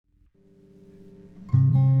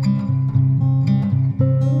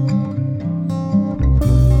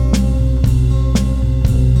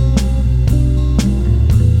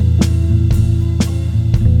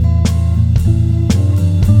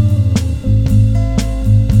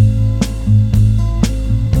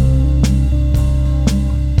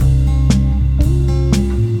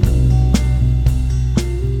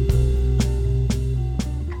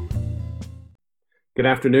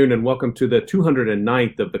afternoon, and welcome to the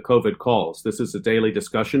 209th of the COVID calls. This is a daily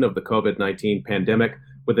discussion of the COVID-19 pandemic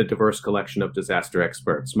with a diverse collection of disaster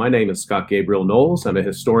experts. My name is Scott Gabriel Knowles. I'm a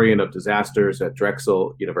historian of disasters at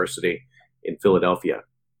Drexel University in Philadelphia.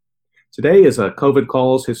 Today is a COVID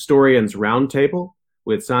Calls Historians Roundtable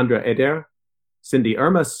with Sandra Eder, Cindy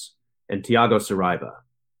Ermas, and Tiago Saraiva.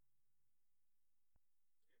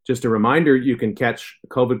 Just a reminder, you can catch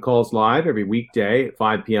COVID Calls live every weekday at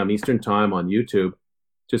 5 p.m. Eastern Time on YouTube.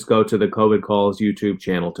 Just go to the COVID Calls YouTube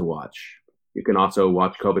channel to watch. You can also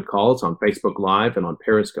watch COVID Calls on Facebook Live and on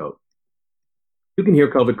Periscope. You can hear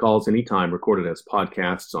COVID Calls anytime, recorded as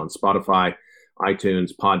podcasts on Spotify,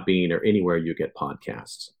 iTunes, Podbean, or anywhere you get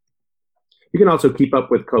podcasts. You can also keep up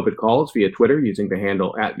with COVID Calls via Twitter using the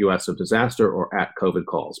handle @US of Disaster or @COVID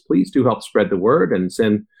Calls. Please do help spread the word and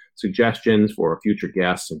send suggestions for future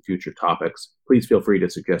guests and future topics. Please feel free to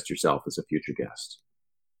suggest yourself as a future guest.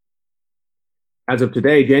 As of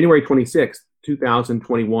today, January 26th,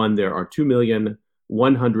 2021, there are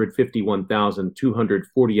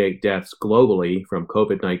 2,151,248 deaths globally from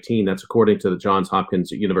COVID-19. That's according to the Johns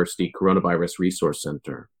Hopkins University Coronavirus Resource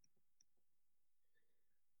Center.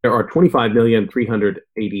 There are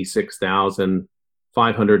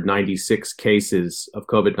 25,386,596 cases of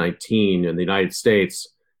COVID-19 in the United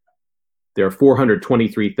States. There are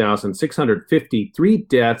 423,653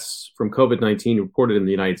 deaths from COVID-19 reported in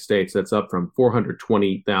the United States. That's up from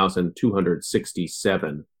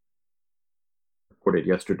 420,267 reported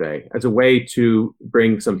yesterday. As a way to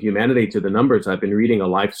bring some humanity to the numbers, I've been reading a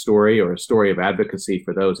life story or a story of advocacy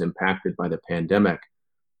for those impacted by the pandemic.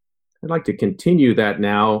 I'd like to continue that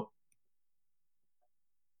now.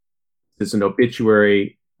 This is an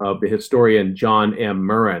obituary of the historian John M.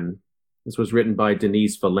 Murren. This was written by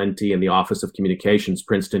Denise Valenti in the Office of Communications,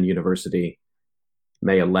 Princeton University,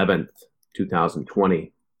 May 11th,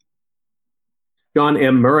 2020. John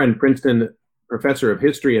M. Murren, Princeton Professor of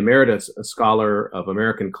History Emeritus, a scholar of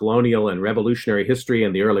American colonial and revolutionary history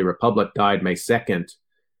and the early republic, died May 2nd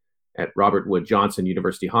at Robert Wood Johnson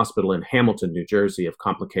University Hospital in Hamilton, New Jersey, of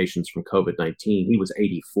complications from COVID-19. He was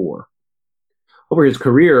 84. Over his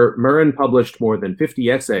career, Murren published more than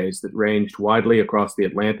 50 essays that ranged widely across the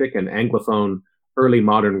Atlantic and Anglophone early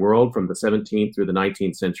modern world from the 17th through the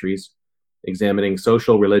 19th centuries, examining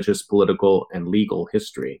social, religious, political, and legal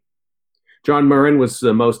history. John Murren was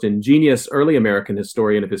the most ingenious early American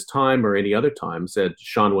historian of his time or any other time, said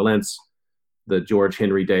Sean Wilentz, the George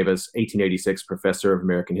Henry Davis 1886 professor of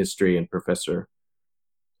American history and professor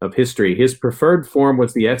of history. His preferred form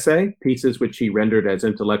was the essay, pieces which he rendered as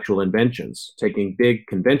intellectual inventions, taking big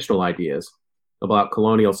conventional ideas about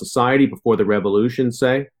colonial society before the Revolution,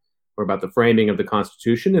 say, or about the framing of the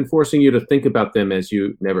Constitution, and forcing you to think about them as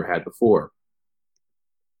you never had before.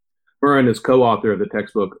 Murren is co-author of the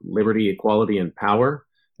textbook Liberty, Equality, and Power,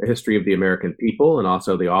 A History of the American People, and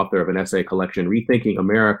also the author of an essay collection, Rethinking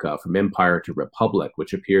America from Empire to Republic,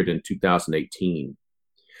 which appeared in 2018.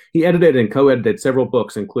 He edited and co-edited several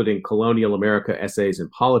books, including Colonial America Essays in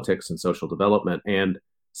Politics and Social Development and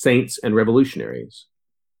Saints and Revolutionaries.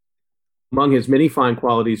 Among his many fine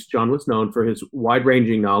qualities, John was known for his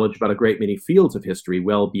wide-ranging knowledge about a great many fields of history,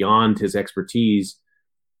 well beyond his expertise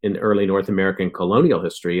in early North American colonial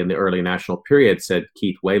history in the early national period, said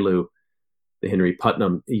Keith Wailoo, the Henry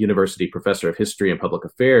Putnam University Professor of History and Public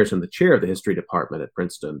Affairs and the chair of the History Department at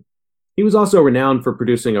Princeton. He was also renowned for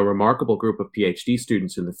producing a remarkable group of PhD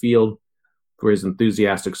students in the field, for his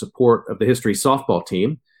enthusiastic support of the history softball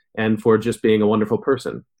team, and for just being a wonderful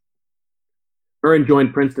person. Murren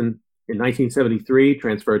joined Princeton in 1973,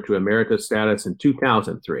 transferred to emeritus status in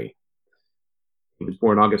 2003. He was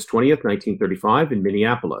born August 20th, 1935 in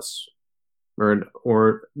Minneapolis.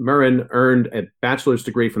 Murren earned a bachelor's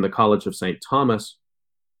degree from the College of St. Thomas,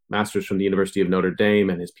 master's from the University of Notre Dame,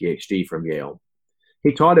 and his PhD from Yale.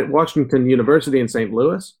 He taught at Washington University in St.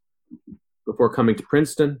 Louis before coming to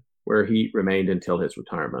Princeton, where he remained until his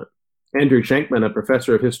retirement. Andrew Shankman, a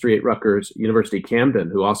professor of history at Rutgers University Camden,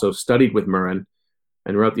 who also studied with Murren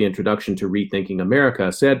and wrote the introduction to Rethinking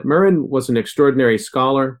America, said Murren was an extraordinary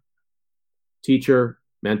scholar, teacher,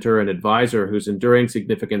 mentor, and advisor whose enduring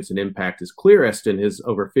significance and impact is clearest in his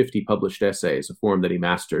over 50 published essays, a form that he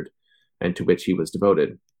mastered and to which he was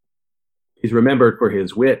devoted. He's remembered for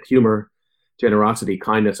his wit, humor, generosity,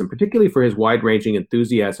 kindness, and particularly for his wide-ranging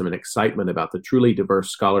enthusiasm and excitement about the truly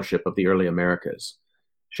diverse scholarship of the early Americas,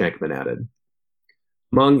 Shankman added.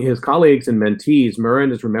 Among his colleagues and mentees,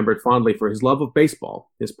 Murren is remembered fondly for his love of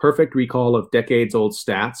baseball, his perfect recall of decades-old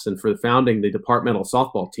stats, and for founding the departmental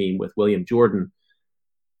softball team with William Jordan,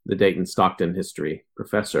 the Dayton Stockton history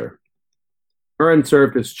professor. Murren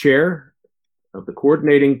served as chair of the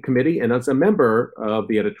coordinating committee and as a member of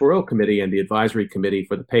the editorial committee and the advisory committee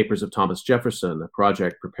for the Papers of Thomas Jefferson, a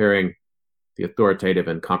project preparing the authoritative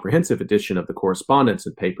and comprehensive edition of the correspondence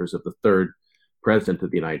and papers of the third president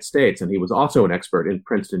of the United States. And he was also an expert in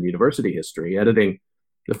Princeton University history, editing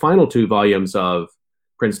the final 2 volumes of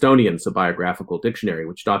Princetonians, a biographical dictionary,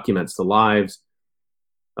 which documents the lives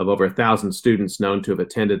of over 1,000 students known to have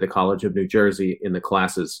attended the College of New Jersey in the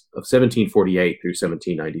classes of 1748 through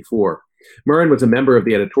 1794. Murrin was a member of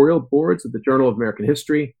the editorial boards of the Journal of American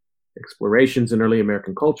History, Explorations in Early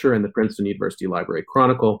American Culture, and the Princeton University Library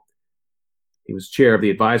Chronicle. He was chair of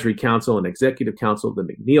the Advisory Council and Executive Council of the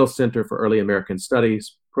McNeil Center for Early American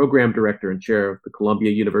Studies, program director and chair of the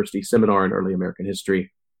Columbia University Seminar in Early American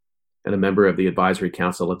History, and a member of the Advisory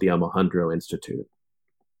Council of the Almohandro Institute.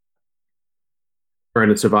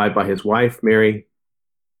 Murrin is survived by his wife, Mary,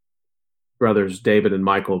 brothers David and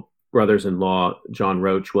Michael, brothers-in-law John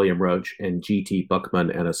Roach, William Roach, and G.T. Buckman,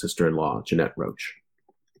 and a sister-in-law, Jeanette Roach.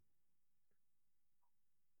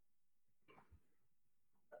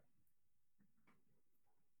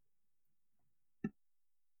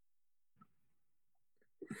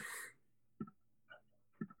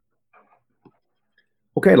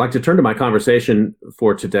 Okay, I'd like to turn to my conversation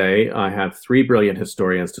for today. I have 3 brilliant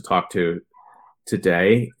historians to talk to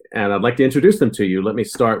today, and I'd like to introduce them to you. Let me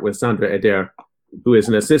start with Sandra Eder, who is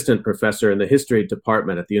an assistant professor in the history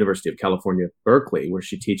department at the University of California, Berkeley, where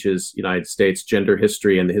she teaches United States gender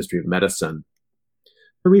history and the history of medicine.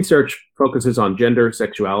 Her research focuses on gender,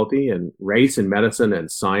 sexuality, and race in medicine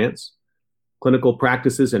and science, clinical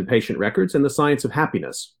practices and patient records, and the science of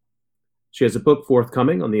happiness. She has a book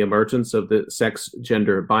forthcoming on the emergence of the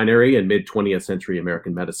sex-gender binary in mid-20th century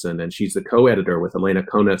American medicine, and she's the co-editor with Elena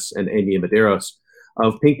Conis and Amy Medeiros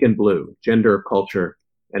of Pink and Blue, Gender, Culture,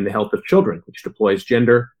 and the Health of Children, which deploys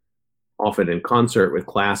gender, often in concert with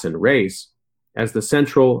class and race, as the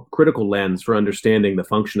central critical lens for understanding the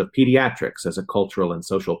function of pediatrics as a cultural and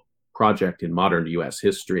social project in modern U.S.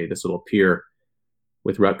 history. This will appear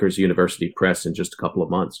with Rutgers University Press in just a couple of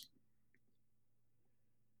months.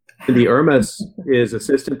 Cindy Ermes is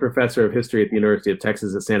assistant professor of history at the University of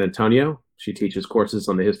Texas at San Antonio. She teaches courses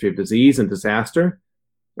on the history of disease and disaster,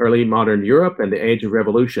 early modern Europe, and the age of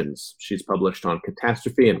revolutions. She's published on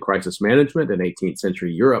catastrophe and crisis management in 18th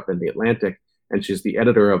century Europe and the Atlantic, and she's the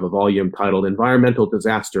editor of a volume titled Environmental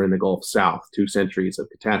Disaster in the Gulf South, 2 Centuries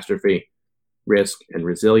of Catastrophe, Risk, and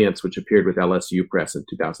Resilience, which appeared with LSU Press in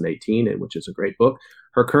 2018, and which is a great book.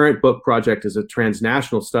 Her current book project is a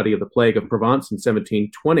transnational study of the plague of Provence in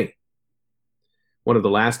 1720, one of the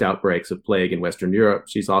last outbreaks of plague in Western Europe.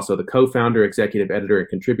 She's also the co-founder, executive editor, and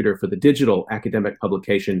contributor for the digital academic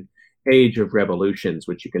publication Age of Revolutions,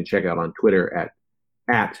 which you can check out on Twitter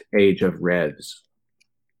at Age of Revs.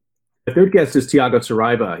 The third guest is Tiago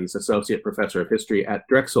Saraiva. He's associate professor of history at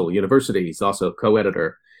Drexel University. He's also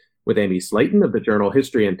co-editor with Amy Slayton of the journal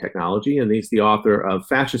History and Technology, and he's the author of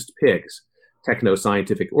Fascist Pigs,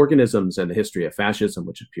 Techno-Scientific Organisms and the History of Fascism,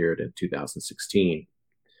 which appeared in 2016.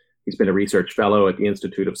 He's been a research fellow at the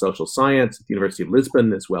Institute of Social Science at the University of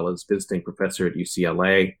Lisbon, as well as visiting professor at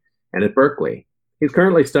UCLA and at Berkeley. He's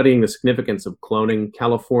currently studying the significance of cloning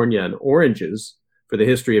Californian oranges for the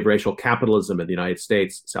history of racial capitalism in the United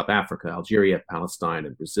States, South Africa, Algeria, Palestine,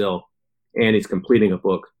 and Brazil. And he's completing a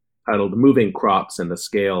book titled Moving Crops and the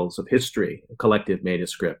Scales of History, a collective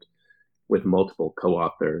manuscript with multiple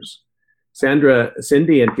co-authors. Sandra,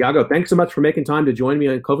 Cindy, and Tiago, thanks so much for making time to join me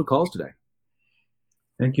on COVID Calls today.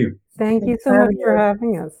 Thank you. Thank you so much for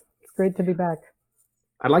having us. It's great to be back.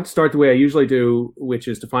 I'd like to start the way I usually do, which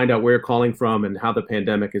is to find out where you're calling from and how the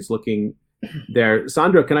pandemic is looking there.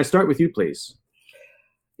 Sandra, can I start with you, please?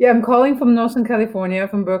 Yeah, I'm calling from Northern California,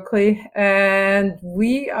 from Berkeley, and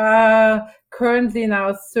we are currently in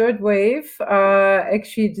our 3rd wave.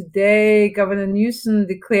 Actually, today, Governor Newsom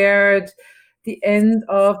declared the end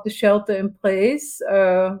of the shelter in place.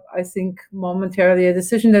 I think momentarily a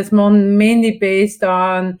decision that's mainly based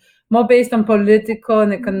on political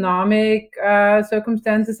and economic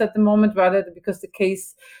circumstances at the moment, rather because the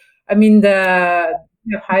case, we have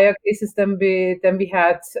higher cases than we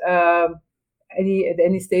had at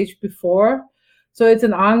any stage before. So it's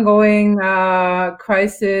an ongoing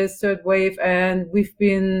crisis, 3rd wave, and we've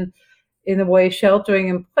been in a way sheltering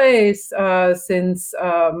in place since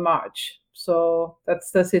March. So that's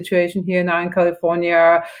the situation here now in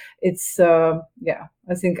California. It's, I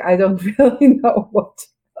think I don't really know what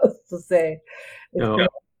else to say.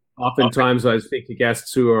 Oftentimes I speak to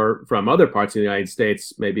guests who are from other parts of the United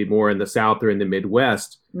States, maybe more in the South or in the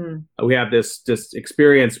Midwest. We have this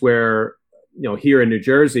experience where, here in New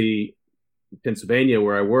Jersey, Pennsylvania,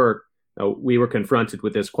 where I work, we were confronted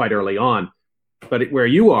with this quite early on. but where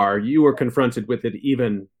you are, you were confronted with it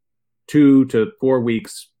even 2 to 4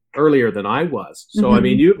 weeks earlier than I was. So, I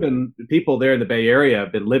mean, people there in the Bay Area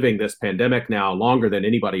have been living this pandemic now longer than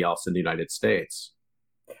anybody else in the United States.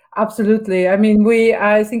 Absolutely. I mean,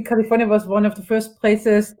 I think California was one of the first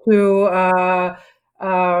places to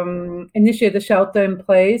initiate the shelter in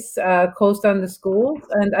place, close down the schools.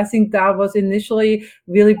 And I think that was initially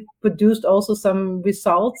really produced also some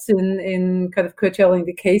results in kind of curtailing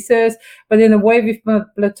the cases. But in a way, we've been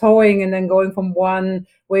plateauing and then going from one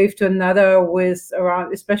wave to another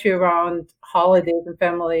especially around holidays and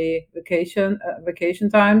family vacation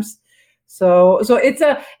times. So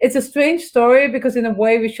it's a strange story because in a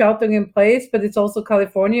way we're sheltering in place, but it's also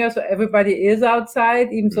California, so everybody is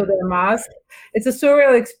outside, even though they're masked. It's a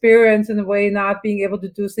surreal experience in a way, not being able to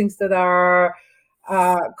do things that are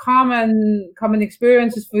common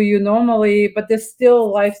experiences for you normally, but there's still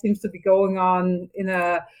life seems to be going on in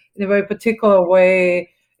a very particular way.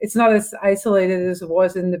 It's not as isolated as it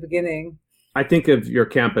was in the beginning. I think of your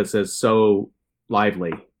campus as so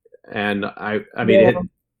lively, and I mean,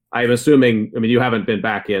 I'm assuming, I mean, you haven't been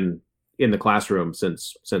back in the classroom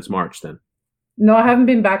since March then. No, I haven't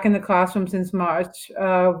been back in the classroom since March.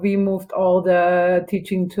 We moved all the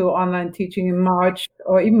teaching to online teaching in March,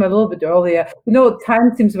 or even a little bit earlier. You know,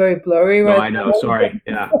 time seems very blurry right now. I know, sorry.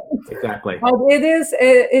 Yeah, exactly. But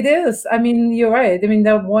it is. I mean, you're right. I mean,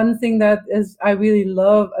 the one thing that I really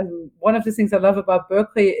love, and one of the things I love about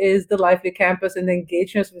Berkeley is the lively campus and the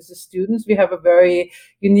engagement with the students. We have a very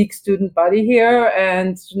unique student body here,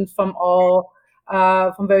 and students from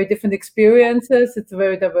very different experiences. It's a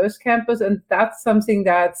very diverse campus, and that's something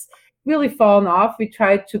that's really fallen off. We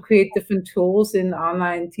tried to create different tools in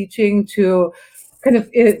online teaching to kind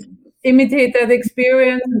of imitate that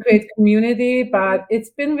experience and create community, but it's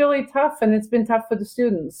been really tough, and it's been tough for the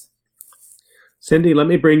students. Cindy, let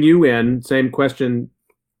me bring you in. Same question.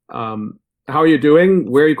 How are you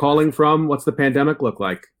doing? Where are you calling from? What's the pandemic look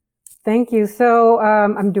like? Thank you. So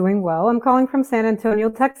I'm doing well. I'm calling from San Antonio,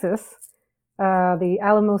 Texas. The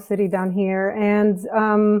Alamo City down here. And,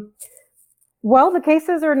 well, the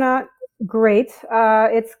cases are not great.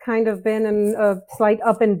 It's kind of been in a slight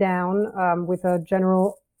up and down with a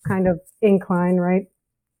general kind of incline, right?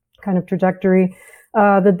 Kind of trajectory.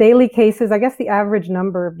 The daily cases, I guess the average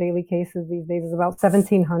number of daily cases these days is about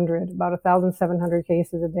 1,700, about 1,700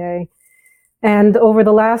 cases a day. And over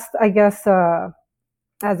the last, I guess,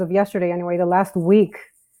 as of yesterday anyway, the last week,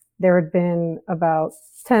 there had been about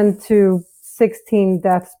 10 to 16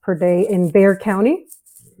 deaths per day in Bexar County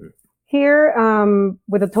here,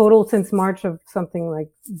 with a total since March of something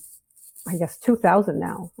like, I guess, 2,000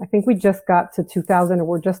 now. I think we just got to 2,000, or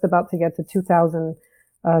we're just about to get to 2,000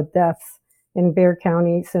 deaths in Bexar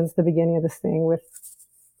County since the beginning of this thing, with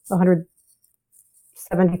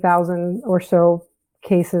 170,000 or so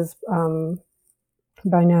cases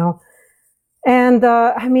by now. And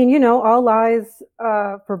I mean, you know, all lies,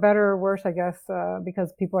 for better or worse, I guess,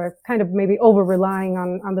 because people are kind of maybe over relying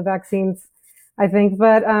on the vaccines, I think.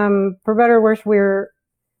 But for better or worse,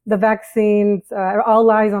 the vaccines, all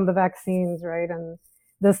lies on the vaccines, right? And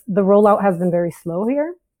the rollout has been very slow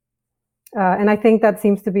here. And I think that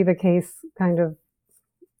seems to be the case kind of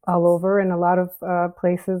all over in a lot of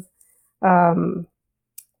places. There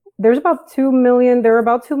are about 2 million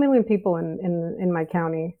people in my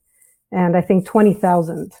county. And I think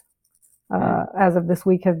 20,000 as of this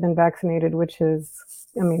week have been vaccinated, which is,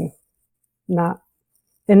 I mean, not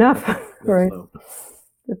enough, right?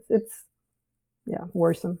 It's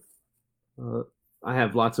worrisome. I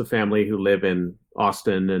have lots of family who live in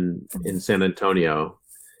Austin and in San Antonio,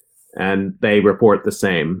 and they report the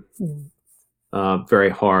same, very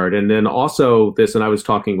hard. And then also this, and I was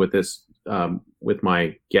talking with this, with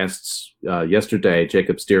my guests yesterday,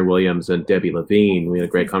 Jacob Steer-Williams and Debbie Levine. We had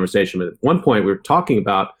a great conversation. But at one point, we were talking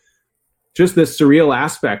about just this surreal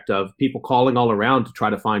aspect of people calling all around to try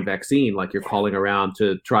to find vaccine, like you're calling around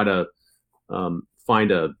to try to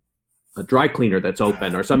find a dry cleaner that's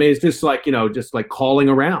open or something. It's just like, you know, just like calling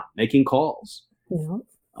around, making calls. Yeah.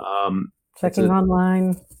 Checking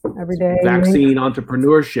online every day. Vaccine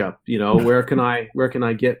entrepreneurship, you know, where can I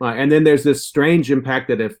get my, and then there's this strange impact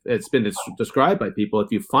that if it's been described by people,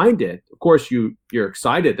 if you find it, of course you're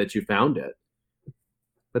excited that you found it,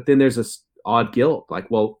 but then there's this odd guilt, like,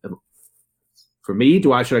 well, for me,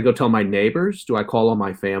 should I go tell my neighbors? Do I call on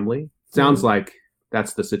my family? Sounds like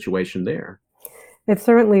that's the situation there. It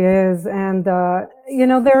certainly is. And, you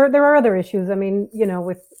know, there are other issues. I mean, you know,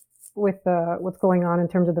 with what's going on in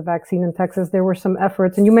terms of the vaccine in Texas, there were some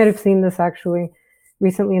efforts, and you might have seen this actually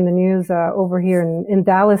recently in the news over here in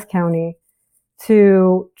Dallas County,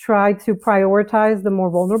 to try to prioritize the more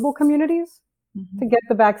vulnerable communities to get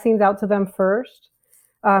the vaccines out to them first.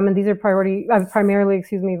 And these are primarily,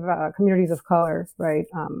 communities of color, right?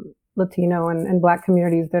 Latino and Black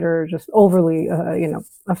communities that are just overly,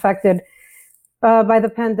 affected by the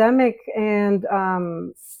pandemic. And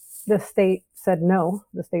the state said no.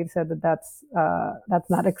 The state said that that's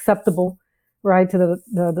not acceptable, right, to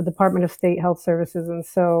the Department of State Health Services. And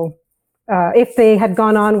so if they had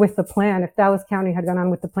gone on with the plan, if Dallas County had gone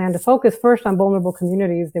on with the plan to focus first on vulnerable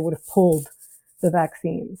communities, they would have pulled the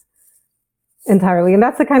vaccines entirely. And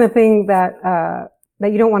that's the kind of thing that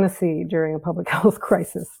you don't want to see during a public health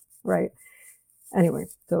crisis, right? Anyway,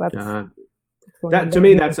 so that's that to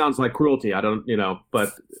me, that sounds like cruelty. I don't,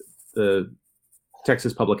 but the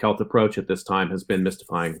Texas public health approach at this time has been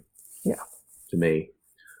mystifying to me.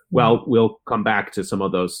 Well, we'll come back to some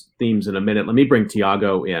of those themes in a minute. Let me bring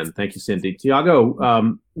Tiago in. Thank you, Cindy.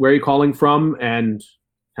 Tiago, where are you calling from and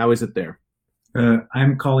how is it there?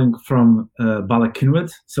 I'm calling from Bala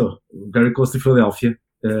Cynwyd, so very close to Philadelphia,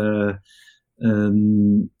 in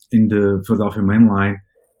the Philadelphia main line.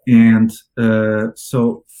 And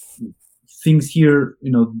so things here,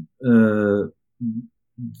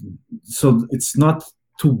 so it's not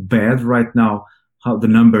too bad right now, how the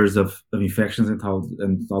numbers of infections and how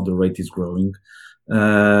the rate is growing.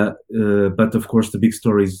 But of course, the big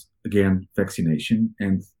story is, again, vaccination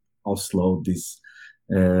and how slow this,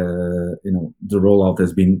 the rollout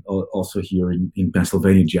has been also here in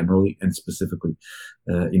Pennsylvania generally, and specifically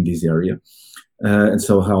in this area. And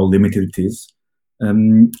so how limited it is.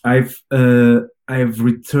 I've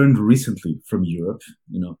returned recently from Europe,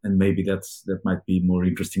 and maybe that might be more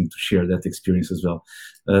interesting to share that experience as well.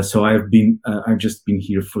 So I've just been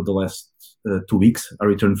here for the last 2 weeks. I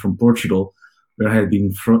returned from Portugal, where I had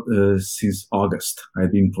been since August. I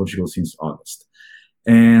had been in Portugal since August,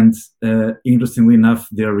 and interestingly enough,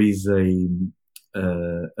 there is a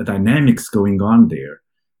dynamics going on there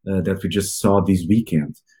that we just saw this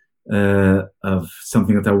weekend. Of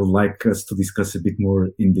something that I would like us to discuss a bit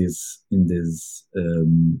more in this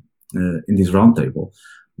roundtable,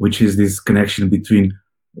 which is this connection between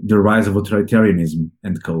the rise of authoritarianism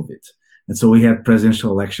and COVID. And so we had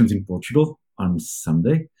presidential elections in Portugal on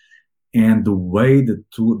Sunday, and the way the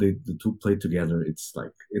two play together, it's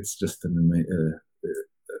just an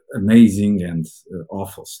amazing and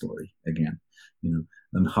awful story again,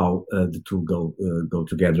 and how the two go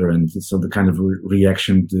together. And so the kind of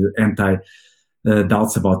reaction to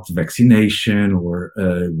doubts about vaccination or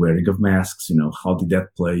wearing of masks, how did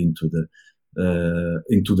that play into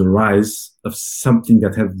the rise of something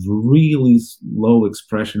that had really low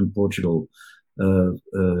expression in Portugal,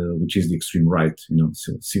 which is the extreme right.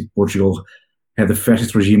 So Portugal had a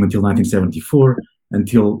fascist regime until 1974,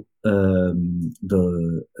 until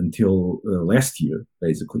last year,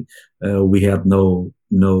 basically, we had no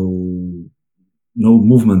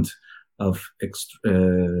movement of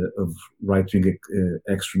right wing,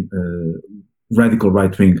 radical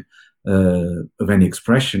right wing of any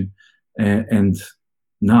expression, and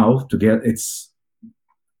now to get it's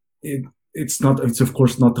of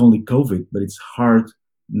course not only COVID, but it's hard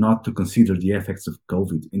not to consider the effects of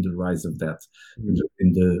COVID in the rise of that,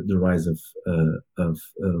 in the rise of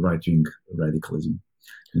right-wing radicalism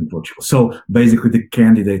in Portugal. So basically the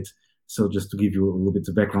candidate, so just to give you a little bit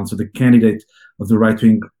of background, so the candidate of the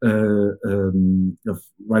right-wing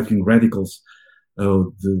radicals,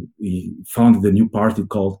 he founded a new party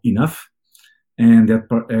called Enough, and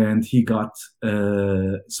he got,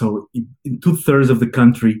 so in 2/3 of the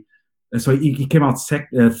country, so he came out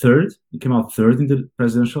third. He came out third in the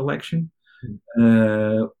presidential election,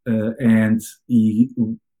 and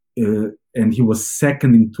he was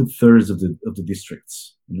second in 2/3 of the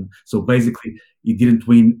districts. So basically, he didn't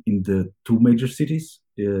win in the two major cities.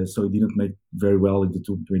 So he didn't make very well in the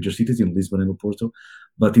two major cities, in Lisbon and Oporto,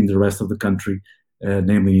 but in the rest of the country,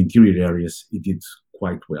 namely interior areas, he did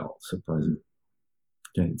quite well, surprisingly.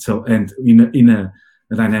 Okay, so and in a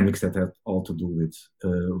dynamics that have all to do with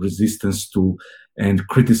resistance to and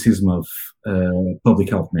criticism of public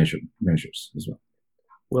health measures as well.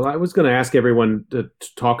 Well, I was going to ask everyone to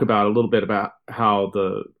talk about a little bit about how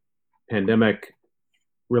the pandemic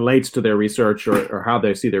relates to their research, or how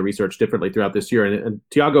they see their research differently throughout this year. And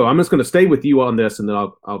Tiago, I'm just going to stay with you on this, and then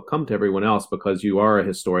I'll come to everyone else, because you are a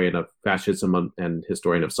historian of fascism and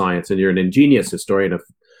historian of science, and you're an ingenious historian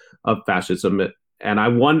of fascism. And I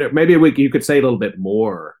wonder, maybe you could say a little bit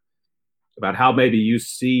more about how maybe you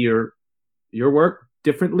see your work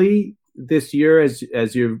differently this year, as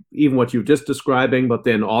you, even what you're just describing, but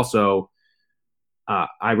then also,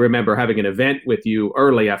 I remember having an event with you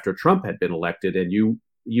early after Trump had been elected, and you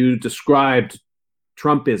described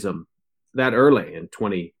Trumpism that early in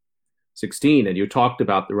 2020 2016, and you talked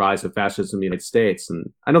about the rise of fascism in the United States.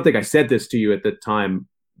 And I don't think I said this to you at the time,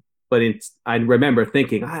 but I remember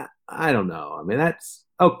thinking, I don't know. I mean, that's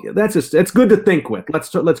okay. That's good to think with.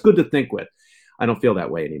 Let's good to think with. I don't feel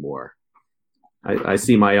that way anymore. I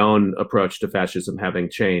see my own approach to fascism having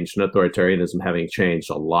changed and authoritarianism having changed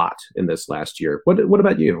a lot in this last year. What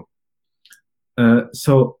about you?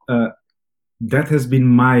 So that has been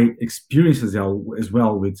my experience as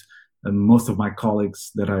well with most of my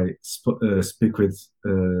colleagues that I speak with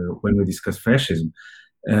when we discuss fascism.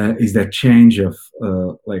 Is that change of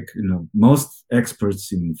most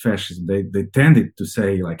experts in fascism, they tended to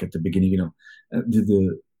say, like at the beginning,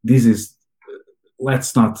 this is,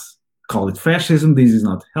 let's not call it fascism, this is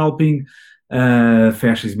not helping.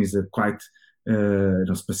 Fascism is a quite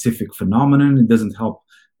specific phenomenon. It doesn't help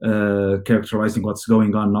characterizing what's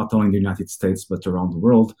going on not only in the United States but around the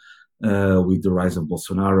world, with the rise of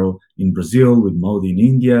Bolsonaro in Brazil, with Modi in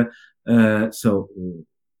India,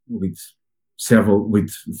 with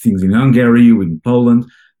things in Hungary, with Poland,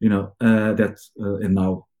 and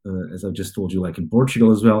now, as I just told you, like in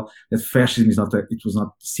Portugal as well, that fascism it was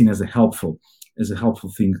not seen as a helpful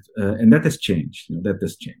thing, and that has changed. That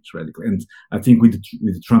has changed radically. And I think with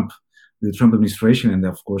the Trump administration, and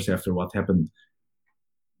of course after what happened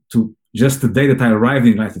to just the day that I arrived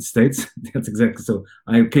in the United States, that's exactly so.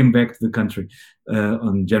 I came back to the country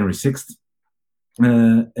on January 6th,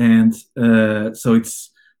 and so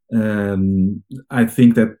it's. I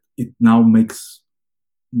think that it now makes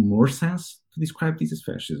more sense to describe this as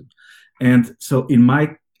fascism. And so in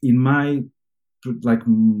my like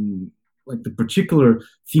the particular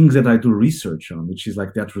things that I do research on, which is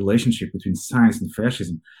like that relationship between science and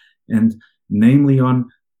fascism, and namely on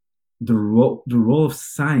the role of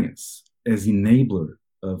science as enabler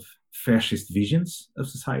of fascist visions of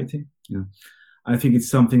society. I think it's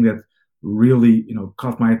something that really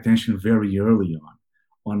caught my attention very early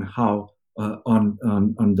on how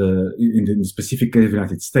in the specific case of the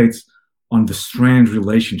United States, on the strange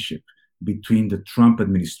relationship between the Trump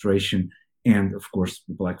administration and, of course,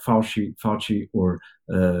 people like Fauci or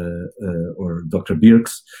Dr.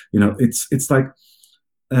 Birx. It's like,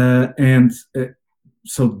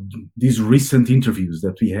 so these recent interviews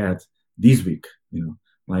that we had this week,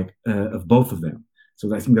 of both of them.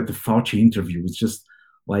 So I think that the Fauci interview is just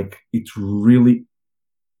like it's really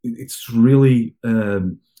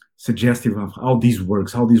suggestive of how this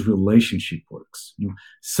works, how this relationship works.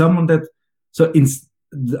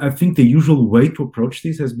 I think the usual way to approach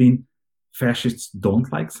this has been fascists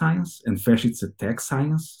don't like science and fascists attack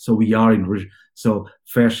science. So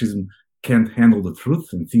fascism can't handle the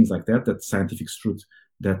truth and things like that scientific truth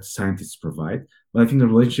that scientists provide. But I think the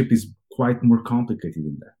relationship is quite more complicated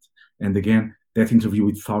than that. And again, that interview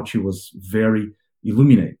with Fauci was very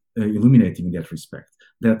illuminating in that respect,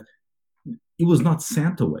 that he was not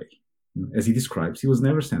sent away. As he describes, he was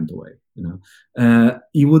never sent away.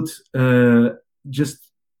 He would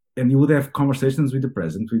he would have conversations with the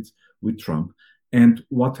president, with Trump. And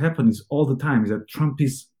what happened is all the time is that Trump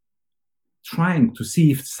is trying to see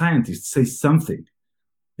if scientists say something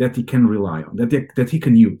that he can rely on, that he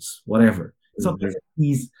can use, whatever. So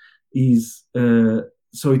he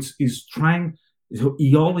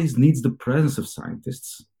always needs the presence of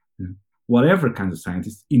scientists, whatever kind of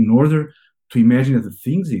scientists, in order to imagine that the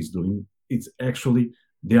things he's doing, it's actually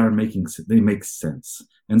they make sense.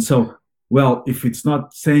 And so, well, if it's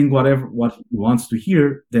not saying what he wants to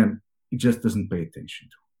hear, then it just doesn't pay attention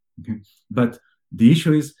to. Okay? But the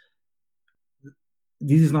issue is,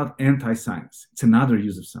 this is not anti-science. It's another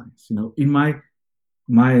use of science. In my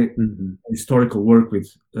historical work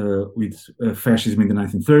with fascism in the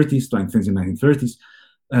 1930s, 20s and 1930s,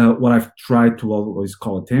 what I've tried to always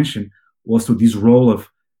call attention was to this role of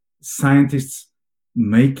scientists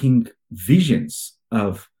making visions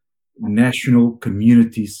of national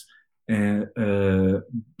communities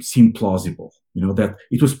seem plausible. That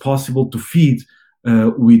it was possible to feed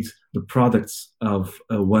with the products of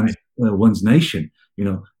one's nation.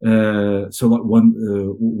 So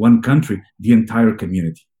one country, the entire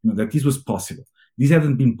community. That this was possible. This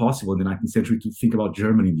hadn't been possible in the 19th century to think about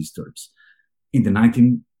Germany in these terms. In the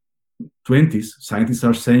 1920s, scientists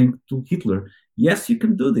are saying to Hitler, yes, you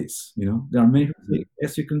can do this. There are many who say,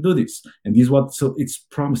 yes, you can do this. And this is so it's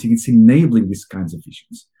promising, it's enabling these kinds of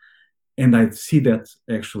visions. And I see that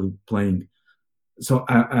actually playing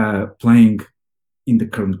in the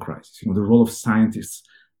current crisis, the role of scientists,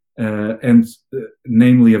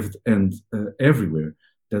 namely everywhere,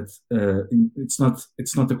 that it's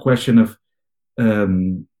not a question of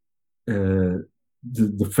the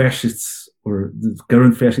fascists or the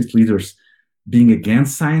current fascist leaders being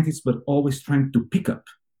against scientists, but always trying to pick up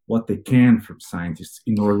what they can from scientists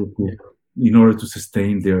in order to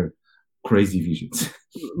sustain their crazy visions.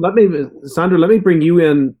 Sandra, let me bring you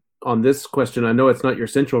in on this question. I know it's not your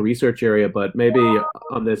central research area, but maybe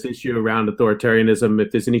on this issue around authoritarianism,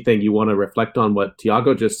 if there's anything you want to reflect on what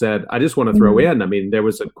Tiago just said, I just want to throw in. I mean, there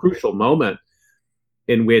was a crucial moment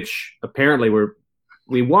in which apparently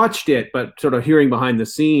we watched it, but sort of hearing behind the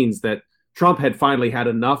scenes that Trump had finally had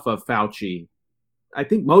enough of Fauci. I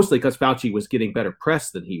think mostly because Fauci was getting better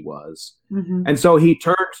press than he was. Mm-hmm. And so he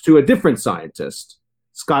turned to a different scientist,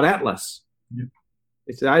 Scott Atlas. Yep.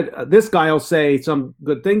 He said, this guy will say some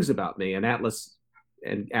good things about me. And Atlas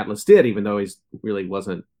did, even though he really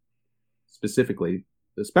wasn't specifically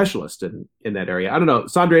the specialist in that area. I don't know.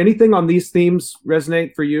 Sandra, anything on these themes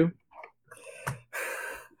resonate for you?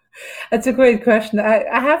 That's a great question.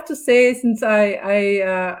 I have to say, since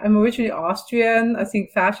I'm originally Austrian, I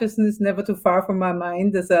think fascism is never too far from my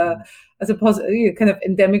mind as a kind of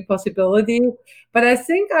endemic possibility. But I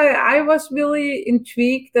think I was really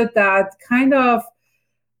intrigued at that kind of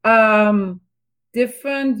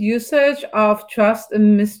different usage of trust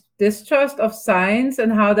and distrust of science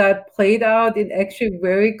and how that played out in actually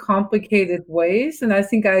very complicated ways. And I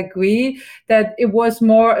think I agree that it was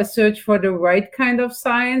more a search for the right kind of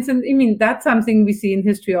science. And I mean, that's something we see in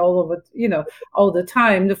history all over, all the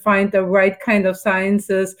time, to find the right kind of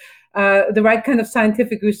sciences, the right kind of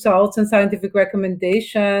scientific results and scientific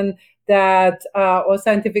recommendation that, or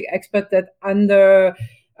scientific expert that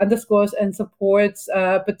underscores and supports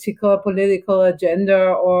a particular political agenda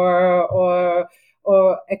or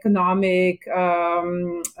economic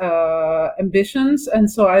ambitions. And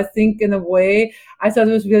so I think in a way, I thought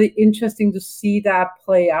it was really interesting to see that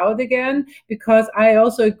play out again, because I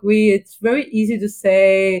also agree it's very easy to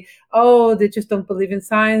say, oh, they just don't believe in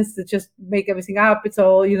science, they just make everything up, it's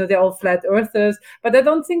all, they're all flat earthers. But I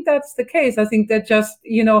don't think that's the case. I think they're just,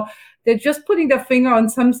 they're just putting their finger on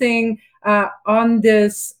something, on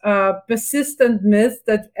this persistent myth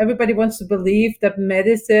that everybody wants to believe, that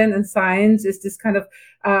medicine and science is this kind of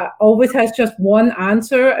always has just one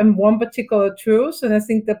answer and one particular truth. And I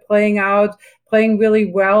think they're playing really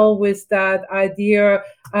well with that idea,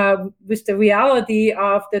 with the reality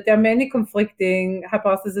of that there are many conflicting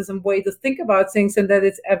hypotheses and ways to think about things, and that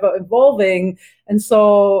it's ever evolving. And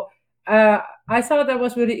so I thought that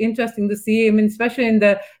was really interesting to see. I mean, especially in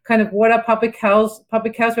the kind of what are public health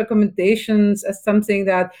recommendations as something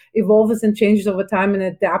that evolves and changes over time and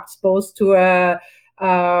adapts both to the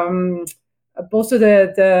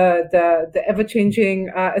ever-changing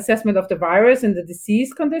assessment of the virus and the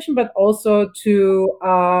disease condition, but also to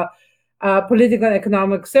political and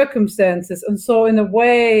economic circumstances. And so in a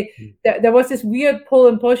way, there was this weird pull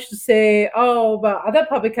and push to say, oh, but other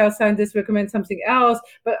public health scientists recommend something else,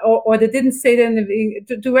 but or they didn't say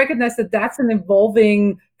that, to recognize that that's an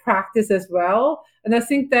evolving practice as well. And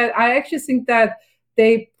I actually think that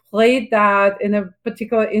they played that in a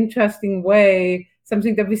particular interesting way,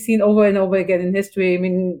 something that we've seen over and over again in history. I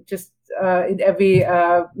mean, just in every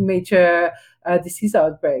major disease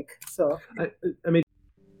outbreak. So I mean,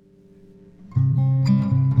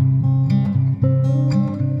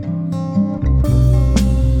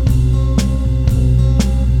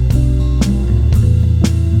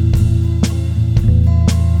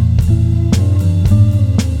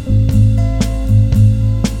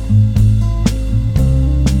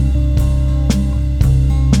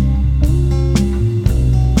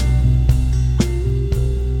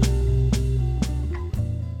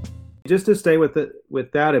 just to stay with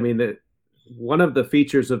that, I mean, one of the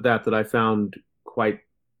features of that I found quite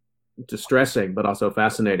distressing, but also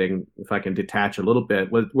fascinating, if I can detach a little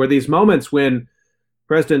bit, were these moments when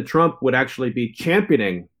President Trump would actually be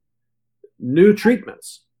championing new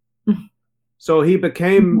treatments. So he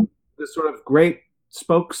became this sort of great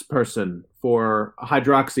spokesperson for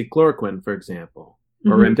hydroxychloroquine, for example,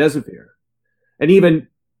 or remdesivir. And even,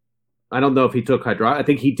 I don't know if he took I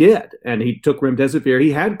think he did, and he took remdesivir.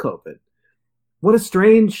 He had COVID. What a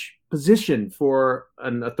strange position for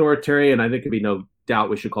an authoritarian, I think there'd be no doubt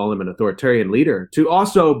we should call him an authoritarian leader, to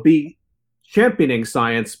also be championing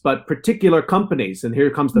science, but particular companies, and here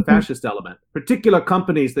comes the fascist element, particular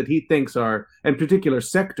companies that he thinks are, and particular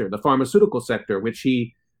sector, the pharmaceutical sector, which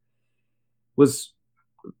he was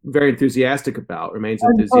very enthusiastic about, remains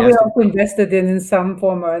enthusiastic. Also invested in some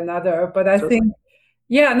form or another, but I think,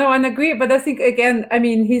 yeah, no, and agree. But I think, again, I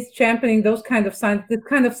mean, he's championing those kind of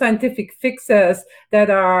scientific fixes that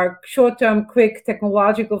are short-term, quick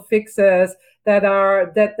technological fixes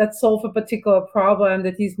that solve a particular problem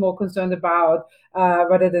that he's more concerned about,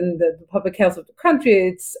 rather than the public health of the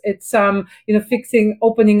country. It's fixing,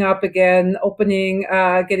 opening up again,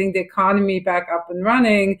 getting the economy back up and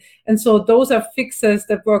running. And so those are fixes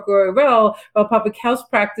that work very well, while public health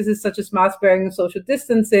practices such as mask wearing and social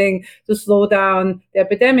distancing to slow down the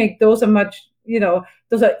epidemic, those are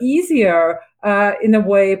easier in a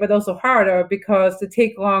way, but also harder because they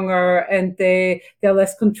take longer and they're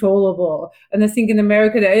less controllable. And I think in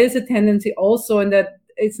America there is a tendency also, in that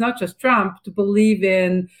it's not just Trump, to believe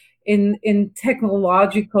in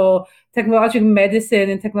technological medicine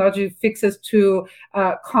and technology fixes to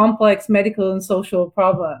complex medical and social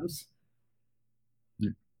problems.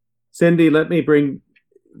 Cindy, let me bring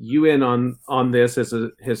you in on this as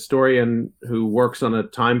a historian who works on a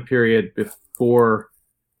time period before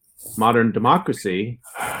modern democracy.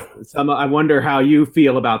 I wonder how you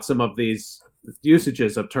feel about some of these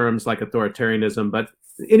usages of terms like authoritarianism, but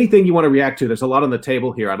anything you want to react to, there's a lot on the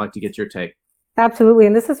table here. I'd like to get your take. Absolutely.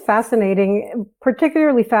 And this is fascinating.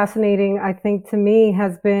 Particularly fascinating, I think, to me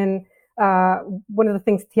has been one of the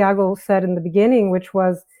things Tiago said in the beginning, which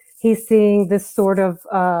was he's seeing this sort of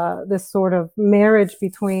marriage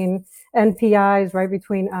between NPIs, right?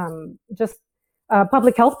 Between just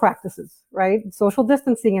public health practices, right? Social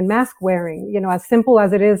distancing and mask wearing. As simple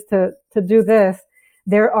as it is to do this,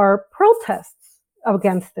 there are protests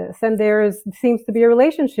against this, and seems to be a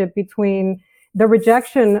relationship between the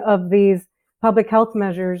rejection of these public health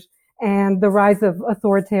measures and the rise of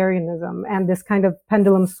authoritarianism and this kind of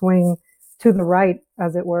pendulum swing to the right,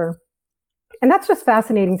 as it were. And that's just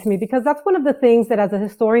fascinating to me, because that's one of the things that, as a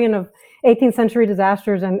historian of 18th century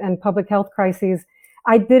disasters and public health crises,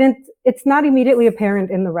 it's not immediately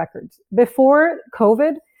apparent in the records. Before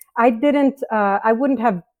COVID, I wouldn't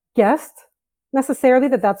have guessed necessarily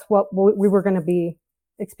that that's what we were going to be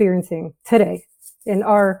experiencing today in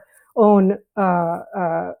our own,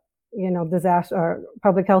 disaster,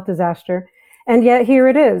 public health disaster. And yet here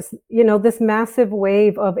it is, this massive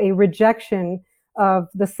wave of a rejection of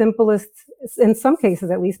the simplest, in some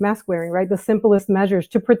cases at least, mask wearing, right? The simplest measures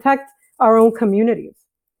to protect our own communities,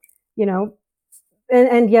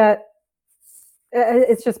 and yet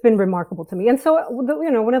it's just been remarkable to me. And so,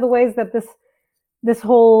 one of the ways that this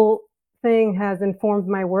whole thing has informed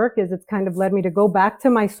my work is it's kind of led me to go back to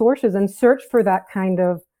my sources and search for that kind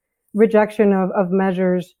of rejection of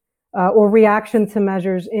measures or reaction to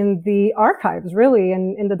measures in the archives, really,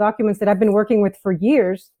 and in the documents that I've been working with for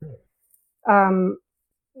years.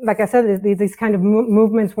 Like I said, these kind of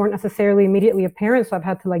movements weren't necessarily immediately apparent, so I've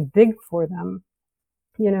had to dig for them,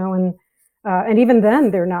 and even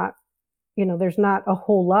then they're not, there's not a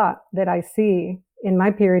whole lot that I see in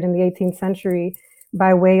my period in the 18th century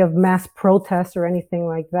by way of mass protests or anything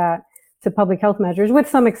like that to public health measures, with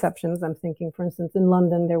some exceptions. I'm thinking, for instance, in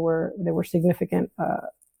London, there was a significant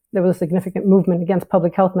movement against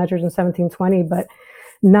public health measures in 1720, but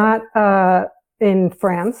not in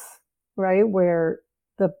France, right, where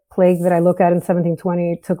the plague that I look at in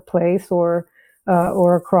 1720 took place, or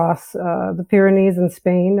across the Pyrenees in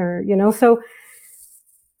Spain, or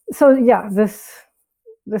so yeah, this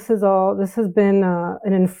has been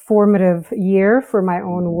an informative year for my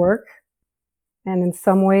own work, and in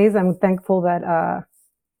some ways I'm thankful that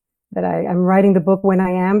I'm writing the book when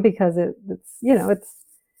I am, because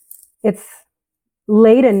it's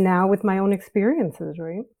laden now with my own experiences,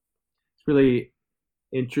 right? It's really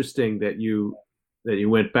interesting that you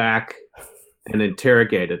went back and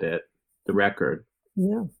interrogated the record,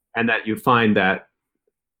 yeah, and that you find that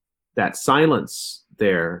silence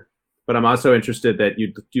there. But I'm also interested that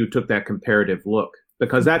you took that comparative look,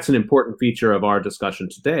 because that's an important feature of our discussion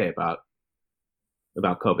today about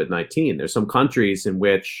COVID-19. There's some countries in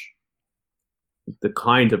which the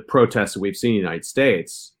kind of protests that we've seen in the United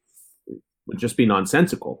States would just be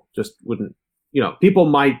nonsensical, just wouldn't, people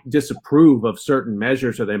might disapprove of certain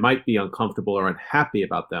measures, or they might be uncomfortable or unhappy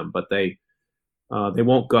about them, but they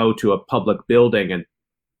won't go to a public building and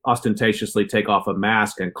ostentatiously take off a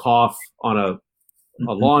mask and cough on a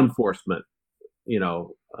law enforcement,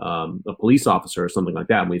 a police officer or something like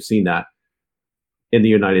that. And we've seen that in the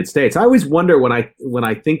United States. I always wonder when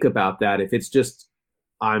I think about that, if it's just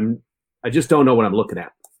I just don't know what I'm looking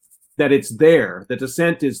at. That it's there, the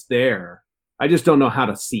dissent is there. I just don't know how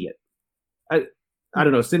to see it. I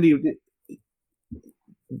don't know, Cindy.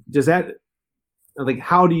 Does that,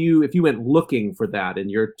 how do you, if you went looking for that in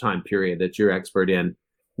your time period that you're expert in,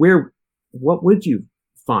 what would you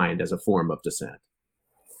find as a form of dissent?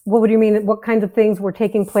 What would you mean? What kinds of things were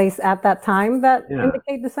taking place at that time that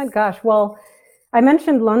indicate dissent? Gosh, well, I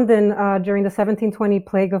mentioned London during the 1720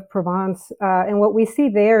 plague of Provence, and what we see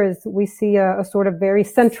there is we see a sort of very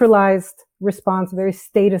centralized response, a very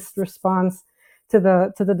statist response to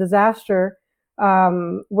the disaster,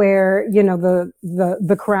 where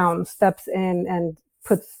the crown steps in and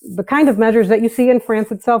puts the kind of measures that you see in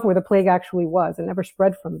France itself, where the plague actually was and never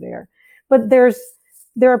spread from there. But there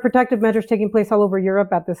are protective measures taking place all over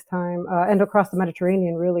Europe at this time, and across the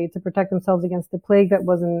Mediterranean, really, to protect themselves against the plague that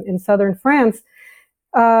was in southern France.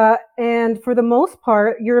 And for the most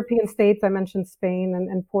part, European states, I mentioned Spain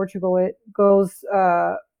and Portugal, it goes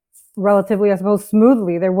relatively, I suppose,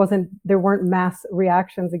 smoothly. There weren't mass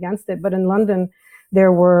reactions against it. But in London,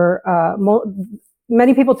 there were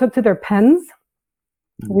many people took to their pens.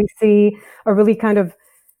 Mm-hmm. We see a really kind of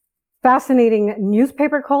fascinating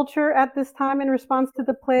newspaper culture at this time in response to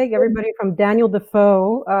the plague. Everybody from Daniel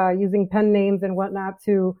Defoe using pen names and whatnot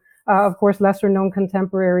to, of course, lesser known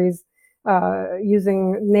contemporaries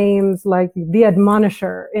using names like the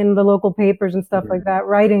Admonisher in the local papers and stuff like that,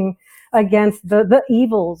 writing against the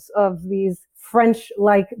evils of these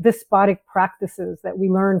French-like despotic practices that we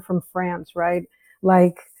learn from France, right?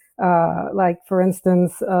 Like for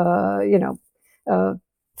instance,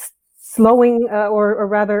 slowing, or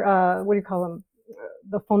rather, what do you call them?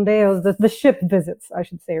 The fondeos, the ship visits, I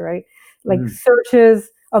should say, right? Like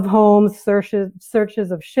searches of homes,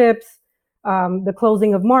 searches of ships, the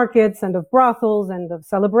closing of markets and of brothels and of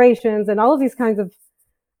celebrations, and all of these kinds of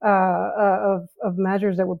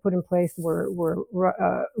measures that were put in place were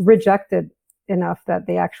rejected enough that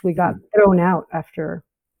they actually got thrown out after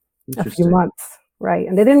a few months, right?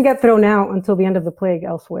 And they didn't get thrown out until the end of the plague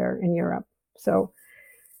elsewhere in Europe. So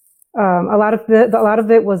a lot of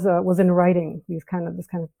it was in writing. This kind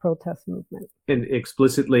of protest movement, and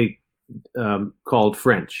explicitly called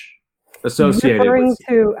French. Associated referring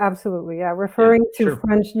to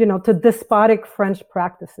French, to despotic French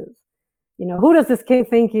practices. Who does this king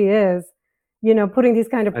think he is? Putting these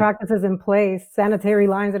kind of practices in place, sanitary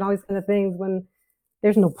lines and all these kind of things when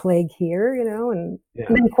there's no plague here, and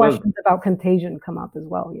then questions about contagion come up as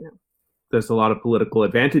well, There's a lot of political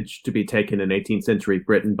advantage to be taken in 18th century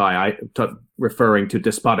Britain by referring to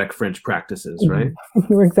despotic French practices, right?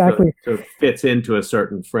 Exactly. So it fits into a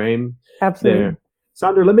certain frame. Absolutely. There.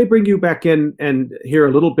 Sandra, let me bring you back in and hear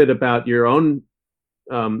a little bit about your own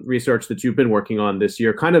research that you've been working on this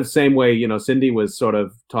year. Kind of same way, Cindy was sort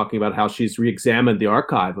of talking about how she's re-examined the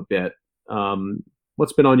archive a bit.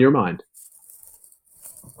 What's been on your mind?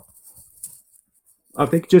 I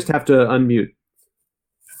think you just have to unmute.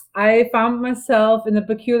 I found myself in a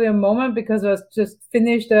peculiar moment because I was just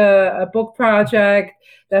finished a book project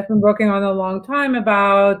that I've been working on a long time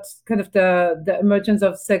about kind of the emergence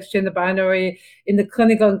of sex gender binary in the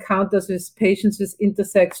clinical encounters with patients with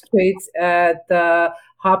intersex traits at the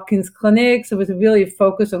Hopkins Clinic. So it was really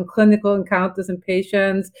focused on clinical encounters in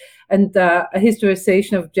patients and a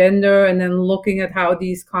historization of gender, and then looking at how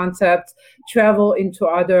these concepts travel into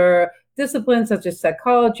other disciplines such as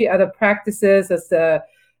psychology, other practices, as the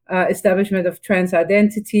establishment of trans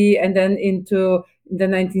identity, and then into the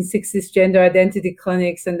 1960s gender identity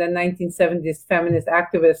clinics, and then 1970s feminist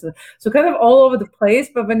activism. So kind of all over the place.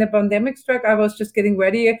 But when the pandemic struck, I was just getting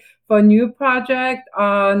ready for a new project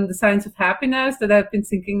on the science of happiness that I've been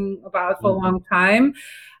thinking about for a long time.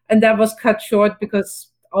 And that was cut short because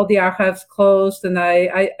all the archives closed, and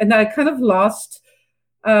I kind of lost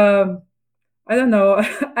I don't know.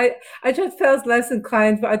 I just felt less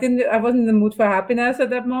inclined, but I wasn't in the mood for happiness at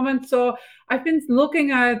that moment. So I've been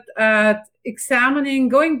looking at examining,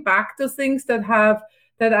 going back to things that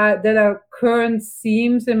are current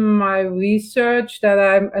themes in my research, that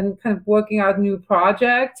I'm kind of working out new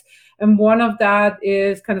projects. And one of that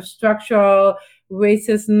is kind of structural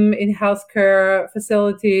racism in healthcare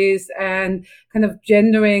facilities and kind of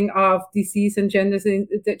gendering of disease and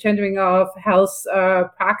gendering of health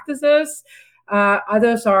practices.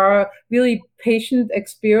 Others are really patient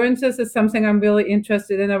experiences. Is something I'm really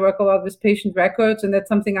interested in. I work a lot with patient records, and that's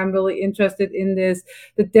something I'm really interested in,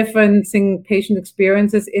 the difference in patient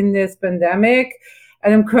experiences in this pandemic.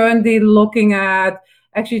 And I'm currently looking at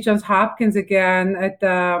actually Johns Hopkins again at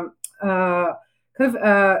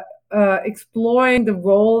exploring the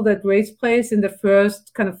role that race plays in the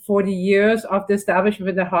first kind of 40 years of the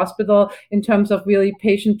establishment of the hospital in terms of really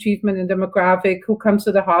patient treatment and demographic, who comes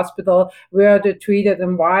to the hospital, where they're treated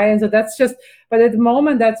and why. And so that's just, but at the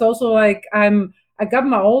moment, that's also like, I got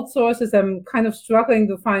my old sources. I'm kind of struggling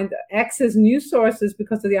to find access new sources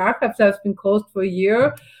because the archives have been closed for a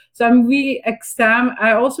year. So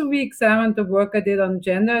I also re-examined the work I did on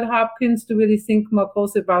gender at Hopkins to really think more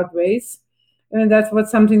closely about race. And that's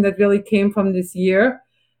something that really came from this year.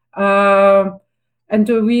 and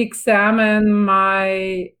to re-examine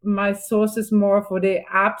my sources more for the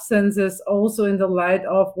absences, also in the light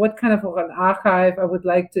of what kind of an archive I would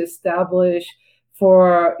like to establish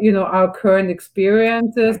for our current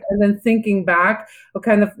experiences, and then thinking back, or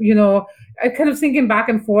kind of thinking back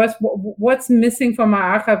and forth, what's missing from my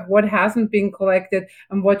archive, what hasn't been collected,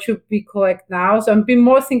 and what should be collected now. So I'm being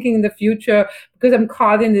more thinking in the future, because I'm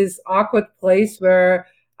caught in this awkward place where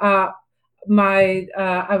I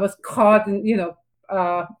was caught in,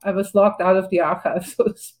 I was locked out of the archive, so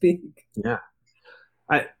to speak. Yeah.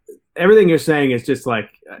 Everything you're saying is just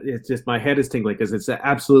like, it's just, my head is tingling, because it's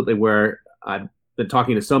absolutely where I've been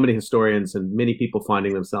talking to so many historians and many people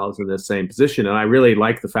finding themselves in this same position. And I really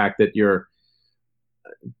like the fact that you're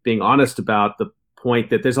being honest about the point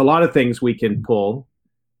that there's a lot of things we can pull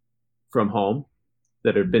from home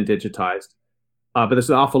that have been digitized, but there's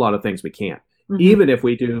an awful lot of things we can't. Mm-hmm. Even if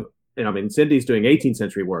we do, Cindy's doing 18th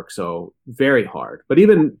century work, so very hard. But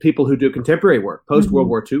even people who do contemporary work, post-World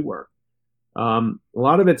War II work, a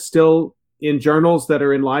lot of it's still in journals that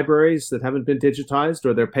are in libraries that haven't been digitized,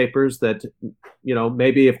 or they're papers that,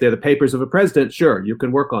 maybe if they're the papers of a president, sure, you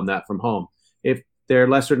can work on that from home. If they're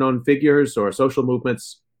lesser known figures or social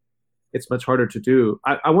movements, it's much harder to do.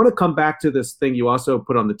 I want to come back to this thing you also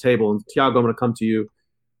put on the table, and Tiago, I'm going to come to you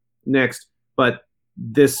next, but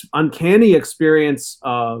this uncanny experience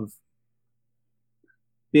of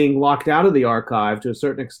being locked out of the archive to a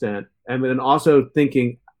certain extent, and then also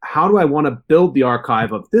thinking, how do I want to build the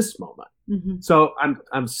archive of this moment? Mm-hmm. So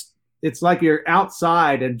it's like you're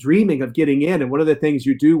outside and dreaming of getting in. And one of the things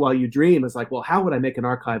you do while you dream is like, well, how would I make an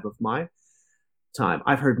archive of my time?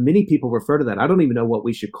 I've heard many people refer to that. I don't even know what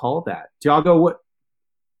we should call that. Tiago,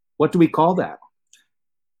 what do we call that?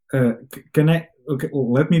 Okay,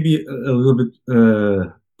 well, let me be a little bit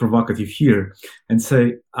provocative here and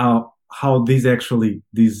say how this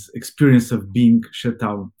experience of being shut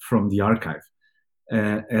down from the archive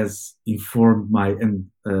has informed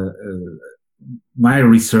my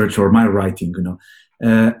research or my writing,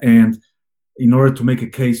 and in order to make a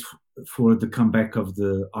case for the comeback of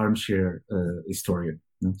the armchair historian.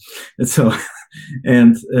 And so,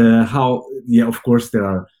 how, of course there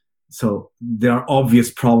are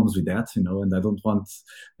obvious problems with that, and I don't want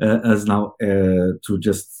us now to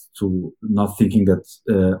not thinking that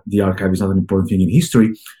the archive is not an important thing in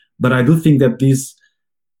history, but I do think that this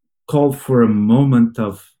called for a moment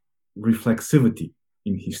of reflexivity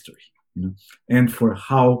in history, and for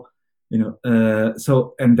how,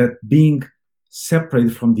 and that being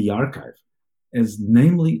separated from the archive has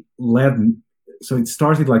namely led, so it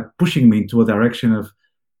started like pushing me into a direction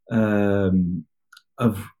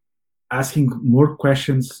of asking more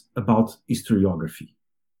questions about historiography.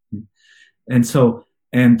 And so,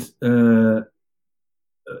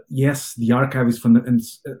 yes, the archive is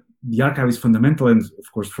fundamental, and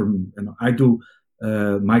of course, I do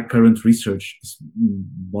my current research is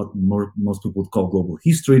what most people would call global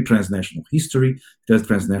history, transnational history. There's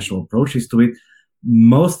transnational approaches to it.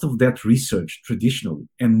 Most of that research traditionally,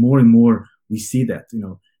 and more we see that,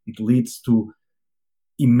 it leads to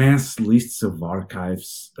immense lists of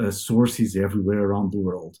archives, sources everywhere around the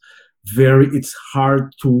world. It's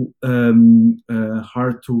hard to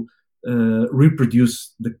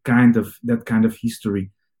reproduce that kind of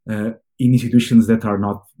history in institutions that are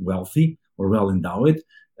not wealthy or well endowed.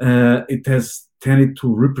 It has tended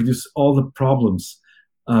to reproduce all the problems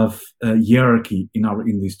of hierarchy in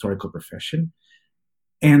the historical profession.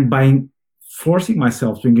 And by forcing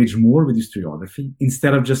myself to engage more with historiography,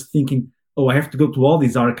 instead of just thinking, oh, I have to go to all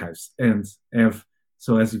these archives and have.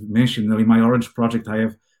 So, as you mentioned, in my Orange project, I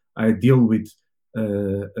deal with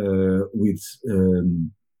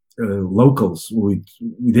locals, with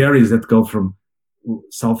areas that go from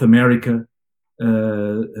South America,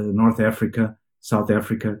 North Africa, South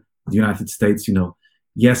Africa, the United States.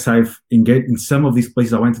 Yes, I've engaged in some of these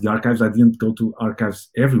places. I went to the archives. I didn't go to archives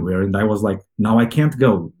everywhere, and I was like, now I can't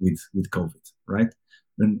go with COVID, right?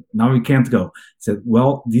 And now we can't go. I said,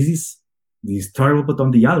 well, this is terrible, but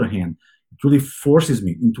on the other hand, it really forces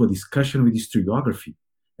me into a discussion with historiography,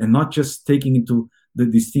 and not just taking into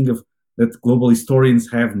this thing of that global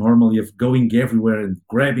historians have normally of going everywhere and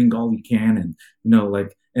grabbing all you can, and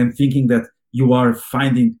and thinking that you are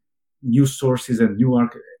finding new sources and new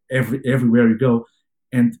everywhere you go.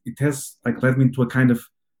 And it has led me into a kind of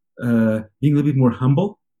being a little bit more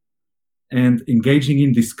humble and engaging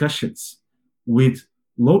in discussions with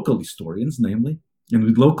local historians, namely, and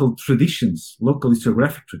with local traditions, local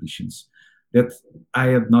historiographic traditions that I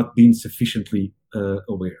had not been sufficiently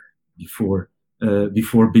aware before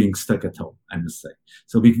being stuck at home, I must say.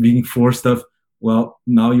 So being forced of, well,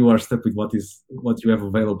 now you are stuck with what you have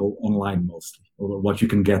available online mostly, or what you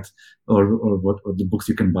can get, or the books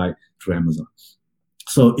you can buy through Amazon.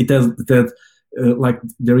 So it has that like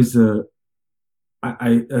there is a.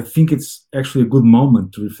 I think it's actually a good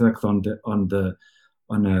moment to reflect on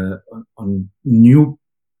new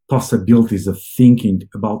possibilities of thinking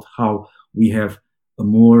about how we have a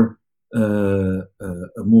more a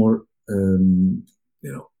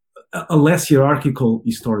less hierarchical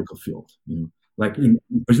historical field, like in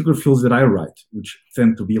particular fields that I write, which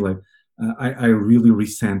tend to be like I really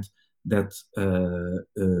resent that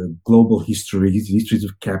global histories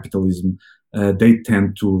of capitalism, they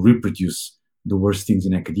tend to reproduce the worst things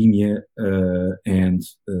in academia and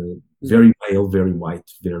very male, very white,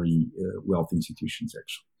 very wealthy institutions,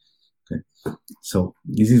 actually. Okay, so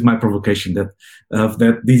this is my provocation that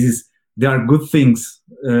there are good things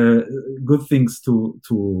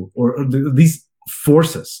or these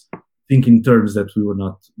forces think in terms that we were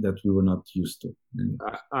not used to.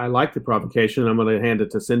 I like the provocation. I'm going to hand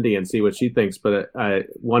it to Cindy and see what she thinks. But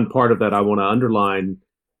one part of that I want to underline,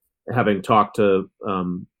 having talked to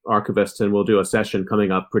archivists, and we'll do a session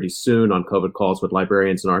coming up pretty soon on COVID calls with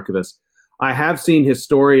librarians and archivists. I have seen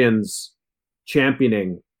historians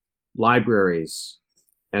championing libraries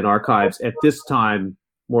and archives at this time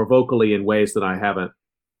more vocally in ways that I haven't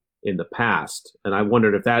in the past. And I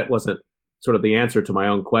wondered if that wasn't sort of the answer to my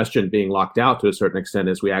own question, being locked out to a certain extent,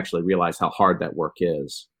 as we actually realize how hard that work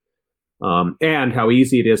is, and how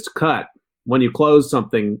easy it is to cut when you close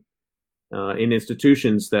something in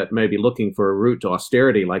institutions that may be looking for a route to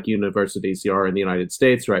austerity, like universities are in the United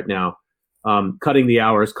States right now. Cutting the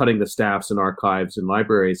hours, cutting the staffs in archives and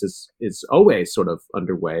libraries is always sort of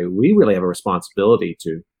underway. We really have a responsibility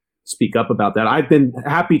to speak up about that. I've been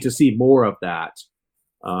happy to see more of that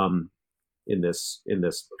in this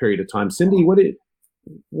period of time. Cindy, what do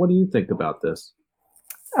you think about this?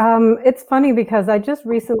 It's funny because I just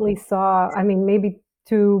recently saw, maybe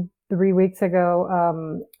 2-3 weeks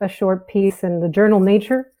ago, a short piece in the journal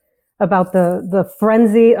Nature about the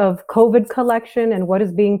frenzy of COVID collection and what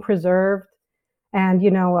is being preserved. And,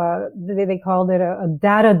 they called it a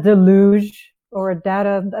data deluge or a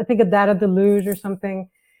data deluge or something.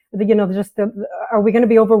 Are we going to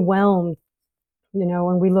be overwhelmed?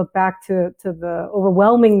 When we look back to the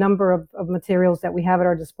overwhelming number of materials that we have at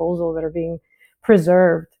our disposal that are being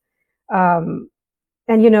preserved. And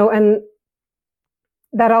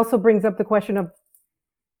that also brings up the question of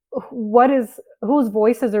whose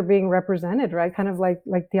voices are being represented, right? Kind of like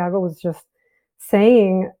Thiago was just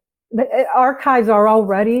saying, the archives are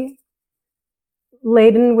already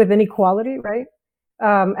laden with inequality, right?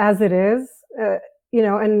 As it is,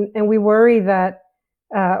 and we worry that,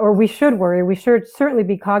 or we should worry, we should certainly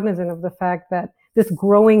be cognizant of the fact that this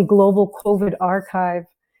growing global COVID archive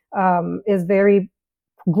is very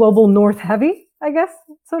global North heavy, I guess,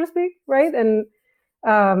 so to speak, right? And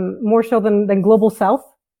more so than global South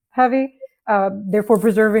heavy, therefore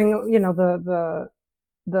preserving,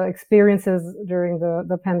 the experiences during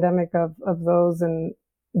the pandemic of those and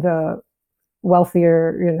the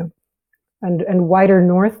wealthier, and wider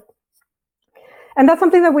North. And that's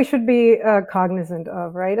something that we should be cognizant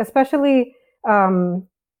of, right? Especially like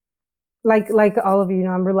all of you,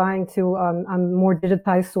 I'm relying on more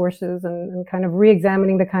digitized sources and kind of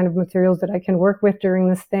re-examining the kind of materials that I can work with during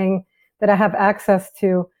this thing that I have access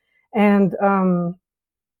to, and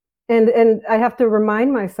I have to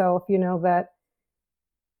remind myself, that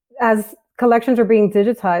as collections are being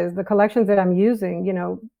digitized, the collections that I'm using,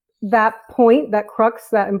 that point, that crux,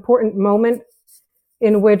 that important moment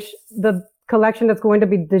in which the collection that's going to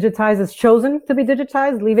be digitized is chosen to be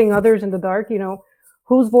digitized, leaving others in the dark,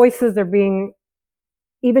 whose voices are being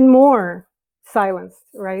even more silenced,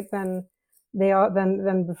 right, than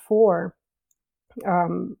before,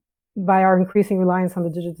 by our increasing reliance on the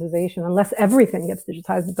digitization, unless everything gets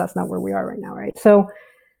digitized, but that's not where we are right now, right? So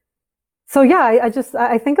yeah,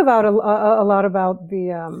 I think about a lot about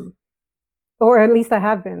the, or at least I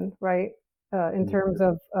have been, right, in terms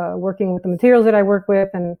of working with the materials that I work with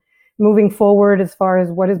and moving forward as far as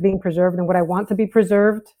what is being preserved and what I want to be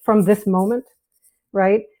preserved from this moment,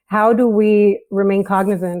 right? How do we remain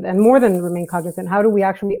cognizant, and more than remain cognizant, how do we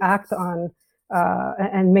actually act on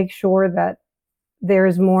and make sure that there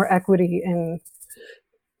is more equity in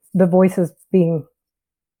the voices being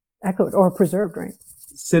echoed or preserved, right?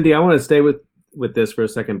 Cindy, I want to stay with this for a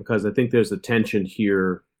second, because I think there's a tension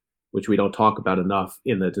here, which we don't talk about enough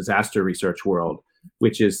in the disaster research world,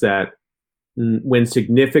 which is that when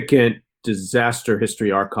significant disaster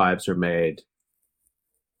history archives are made,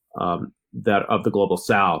 that of the global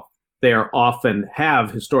South, they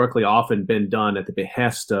have historically often been done at the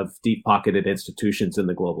behest of deep-pocketed institutions in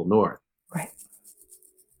the global north. Right.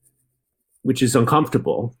 Which is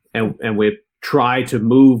uncomfortable, and we try to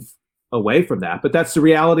move away from that. But that's the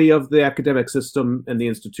reality of the academic system and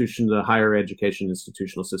the higher education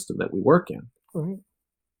institutional system that we work in. Right.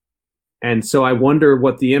 And so I wonder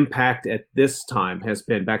what the impact at this time has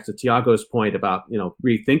been, back to Tiago's point about,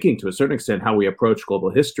 rethinking to a certain extent how we approach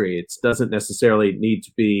global history. It doesn't necessarily need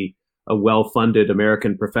to be a well-funded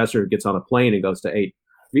American professor who gets on a plane and goes to 8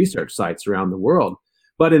 research sites around the world.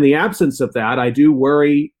 But in the absence of that, I do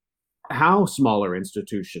worry how smaller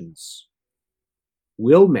institutions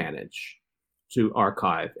will manage to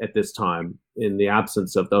archive at this time in the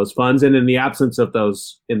absence of those funds and in the absence of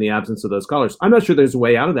those scholars. I'm not sure there's a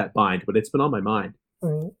way out of that bind, but it's been on my mind.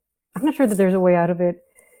 Right. I'm not sure that there's a way out of it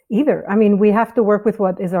either. I mean, we have to work with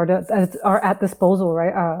what is our at disposal,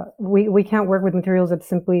 right? We can't work with materials that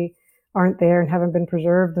simply aren't there and haven't been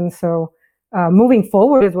preserved. And so moving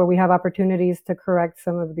forward is where we have opportunities to correct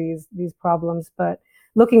some of these problems. But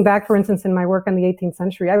looking back, for instance, in my work on the 18th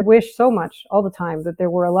century, I wish so much all the time that there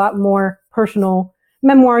were a lot more personal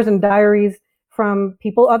memoirs and diaries from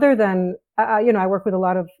people other than, I work with a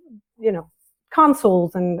lot of,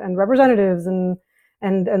 consuls and representatives and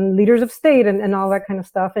leaders of state and all that kind of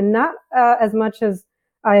stuff. And not as much as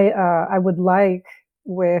I would like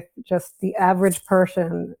with just the average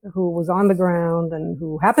person who was on the ground and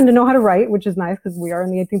who happened to know how to write, which is nice because we are in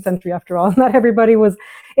the 18th century after all. Not everybody was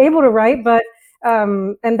able to write, but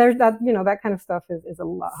and there's that, that kind of stuff is a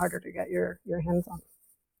lot harder to get your hands on.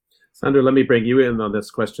 Sandra, let me bring you in on this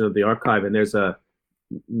question of the archive. And there's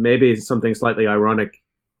maybe something slightly ironic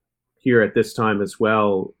here at this time as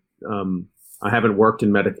well. I haven't worked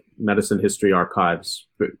in medicine history archives,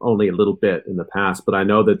 but only a little bit in the past, but I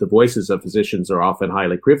know that the voices of physicians are often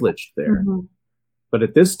highly privileged there. Mm-hmm. But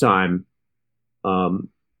at this time,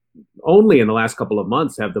 only in the last couple of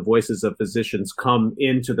months have the voices of physicians come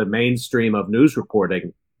into the mainstream of news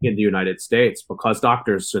reporting in the United States because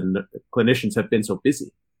doctors and clinicians have been so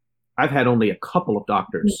busy. I've had only a couple of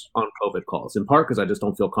doctors on COVID calls, in part because I just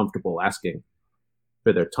don't feel comfortable asking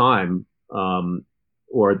for their time,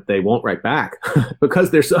 or they won't write back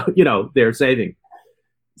because they're so, they're saving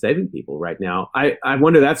people right now. I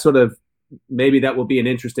wonder that sort of, maybe that will be an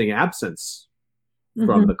interesting absence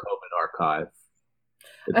from the COVID archive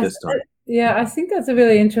at this time. Yeah, I think that's a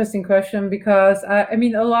really interesting question because I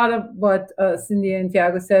mean, a lot of what Cindy and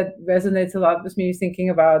Tiago said resonates a lot with me thinking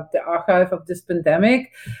about the archive of this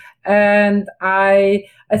pandemic. And I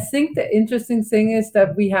think the interesting thing is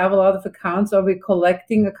that we have a lot of accounts, or we're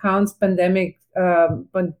collecting accounts, pandemic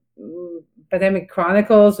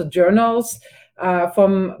chronicles or journals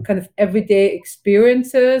from kind of everyday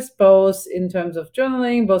experiences, both in terms of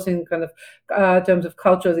journaling, both in kind of terms of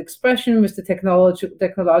cultural expression with the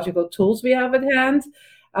technological tools we have at hand,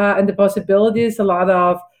 and the possibilities, a lot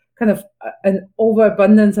of kind of an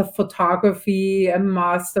overabundance of photography and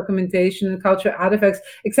mass documentation and cultural artifacts,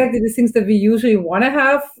 exactly the things that we usually want to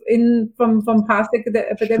have from past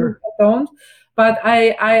epidemics. Sure. I don't. But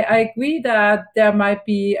I agree that there might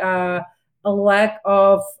be a lack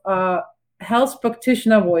of health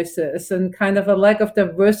practitioner voices and kind of a lack of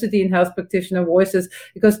diversity in health practitioner voices,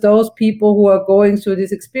 because those people who are going through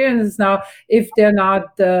these experiences now, if they're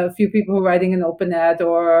not the few people who are writing an open ad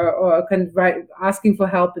or kind of asking for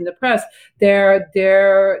help in the press,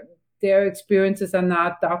 their experiences are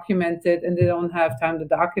not documented and they don't have time to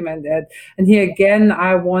document it. And here again,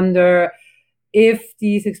 I wonder if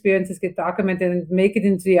these experiences get documented and make it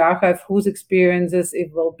into the archive, whose experiences it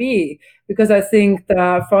will be. Because I think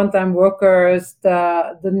the frontline workers,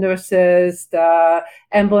 the nurses, the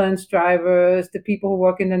ambulance drivers, the people who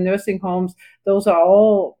work in the nursing homes, those are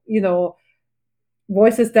all,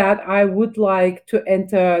 voices that I would like to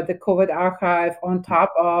enter the COVID archive on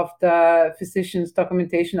top of the physician's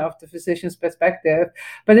documentation of the physician's perspective.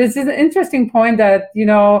 But it's an interesting point that,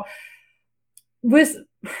 with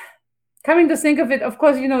coming to think of it, of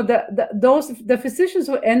course, the physicians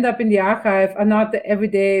who end up in the archive are not the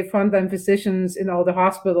everyday frontline physicians in all the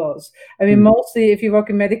hospitals. I mean, mostly if you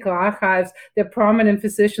work in medical archives, they're prominent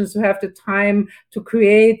physicians who have the time to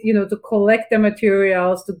create, to collect the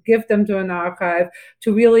materials, to give them to an archive,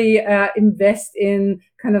 to really invest in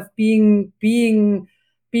kind of being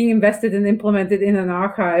invested and implemented in an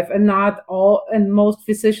archive. And most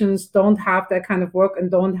physicians don't have that kind of work and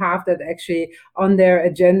don't have that actually on their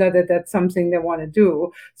agenda, that's something they want to do.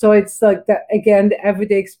 So it's like that, again, the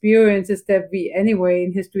everyday experiences that we anyway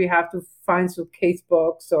in history have to find through case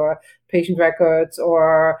books or patient records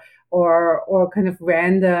or or kind of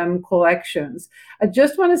random collections. I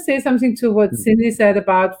just want to say something to what Cindy said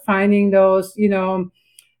about finding those,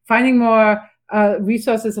 finding more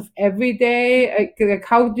resources of every day. Like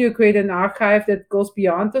how do you create an archive that goes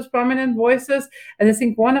beyond those prominent voices? And I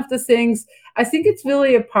think one of the things, I think it's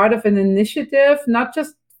really a part of an initiative, not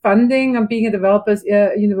just funding and being a developer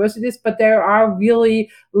universities, but there are really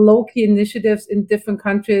low-key initiatives in different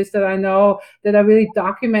countries that I know that are really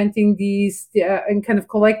documenting these and kind of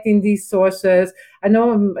collecting these sources. I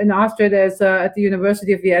know in Austria, there's at the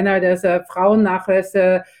University of Vienna, there's a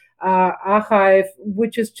Frauennachlässe archive,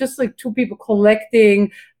 which is just like two people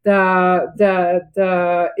collecting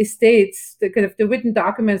the estates, the kind of the written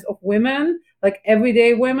documents of women, like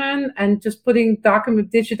everyday women, and just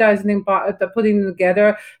digitizing them, putting them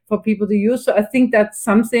together for people to use. So I think that's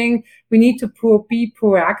something we need to be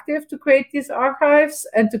proactive to create these archives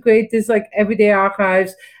and to create these like everyday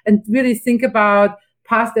archives and really think about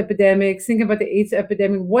past epidemics, think about the AIDS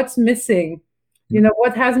epidemic, what's missing,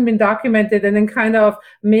 what hasn't been documented, and then kind of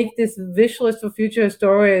make this wish list for future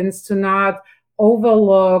historians to not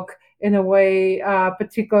overlook in a way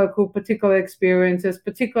particular experiences,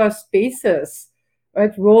 particular spaces,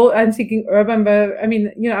 right? I'm thinking urban, but I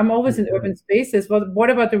mean, I'm always in urban spaces, but what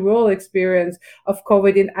about the rural experience of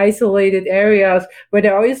COVID in isolated areas where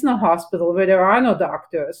there is no hospital, where there are no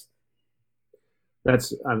doctors?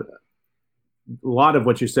 That's a lot of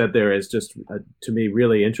what you said there is just, to me,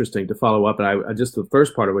 really interesting to follow up. And I just the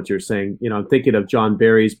first part of what you're saying, I'm thinking of John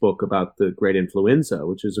Barry's book about the Great Influenza,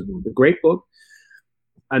 which is a great book.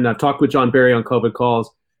 And I've talked with John Barry on COVID calls,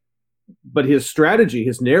 but his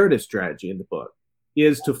narrative strategy in the book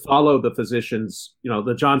is to follow the physicians,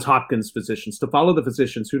 the Johns Hopkins physicians, to follow the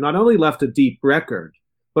physicians who not only left a deep record,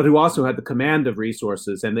 but who also had the command of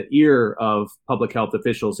resources and the ear of public health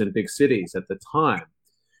officials in big cities at the time.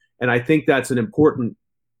 And I think that's an important,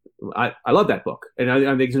 I love that book. And I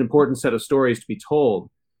think it's an important set of stories to be told.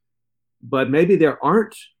 But maybe there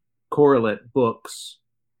aren't correlate books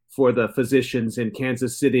for the physicians in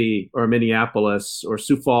Kansas City or Minneapolis or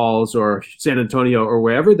Sioux Falls or San Antonio or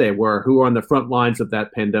wherever they were, who are on the front lines of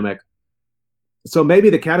that pandemic. So maybe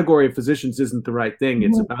the category of physicians isn't the right thing.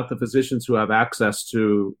 It's about the physicians who have access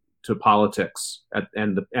to politics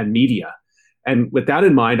and media. And with that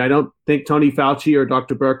in mind, I don't think Tony Fauci or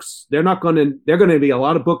Dr. Birx, they're going to be a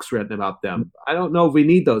lot of books written about them. I don't know if we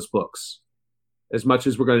need those books as much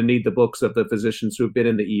as we're going to need the books of the physicians who've been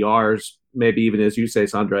in the ERs, maybe even, as you say,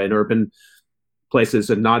 Sandra, in urban places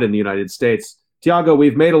and not in the United States. Tiago,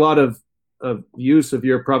 we've made a lot of use of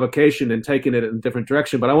your provocation and taken it in a different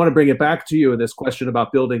direction, but I want to bring it back to you in this question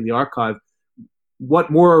about building the archive.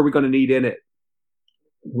 What more are we going to need in it?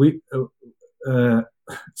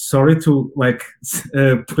 Sorry to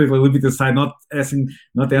put it a little bit aside, not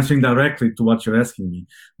answering directly to what you're asking me,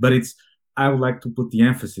 but I would like to put the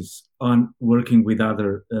emphasis on working with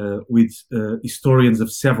historians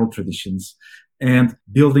of several traditions and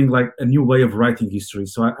building a new way of writing history.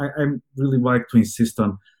 So I really like to insist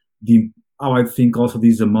on how I think also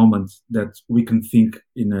this is a moment that we can think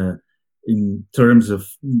in terms of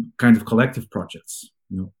kind of collective projects,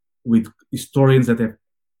 with historians that have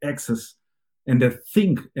access and that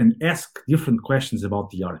think and ask different questions about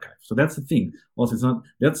the archive. So that's the thing. Also,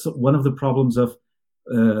 that's one of the problems of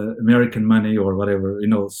American money or whatever,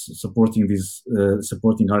 supporting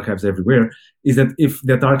archives everywhere, is that if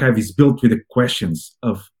that archive is built with the questions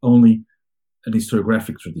of only an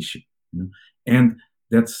historiographic tradition, and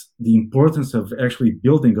that's the importance of actually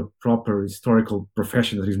building a proper historical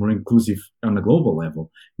profession that is more inclusive on a global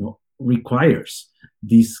level, requires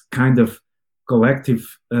these kind of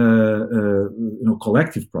collective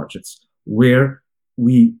projects where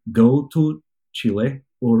we go to Chile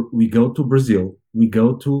or we go to Brazil, we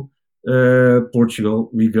go to Portugal,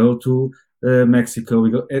 we go to Mexico,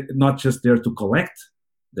 we go not just there to collect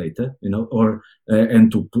data,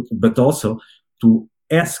 but also to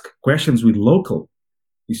ask questions with local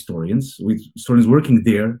historians, with historians working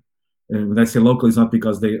there. When I say local, it's not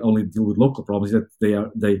because they only deal with local problems,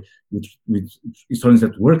 that with historians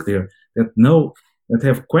that work there, that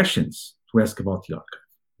have questions to ask about the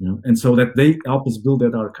archive, and so that they help us build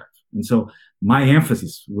that archive. And so my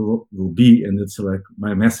emphasis will be, and it's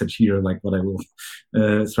my message here, what I will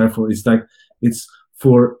strive for, is it's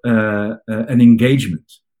for an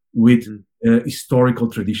engagement with historical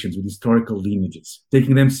traditions, with historical lineages,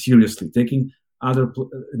 taking them seriously, taking other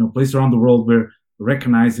places around the world where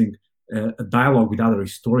recognizing a dialogue with other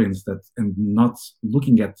historians and not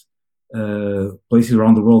looking at places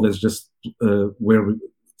around the world as just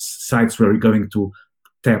sites where we're going to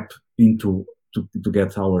tap into to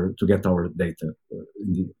get our data.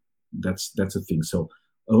 That's a thing. So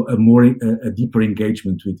a deeper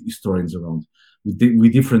engagement with historians around, with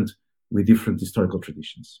different historical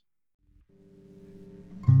traditions.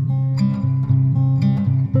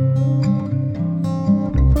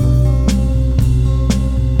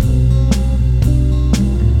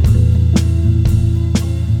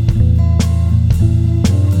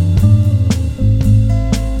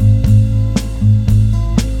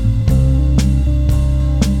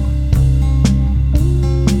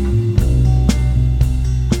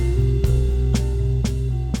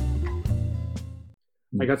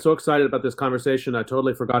 I got so excited about this conversation, I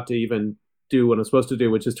totally forgot to even do what I'm supposed to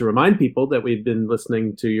do, which is to remind people that you've been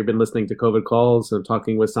listening to COVID Calls and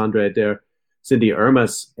talking with Sandra Eder, Cindy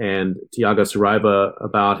Ermes, and Tiago Saraiva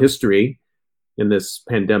about history in this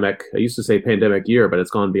pandemic. I used to say pandemic year, but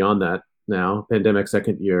it's gone beyond that now, pandemic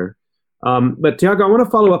second year. But Tiago, I want to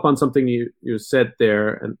follow up on something you said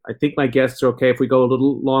there, and I think my guests are okay if we go a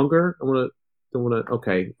little longer.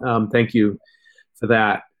 Okay. Thank you for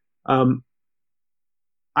that.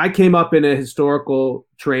 I came up in a historical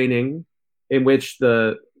training in which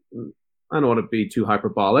I don't want to be too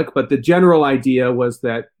hyperbolic, but the general idea was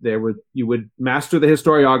that you would master the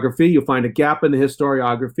historiography, you find a gap in the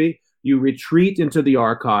historiography, you retreat into the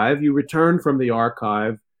archive, you return from the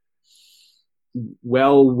archive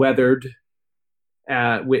well-weathered,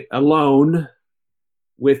 alone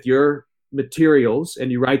with your materials,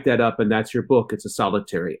 and you write that up, and that's your book. It's a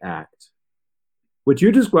solitary act. What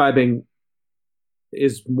you're describing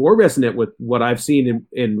is more resonant with what I've seen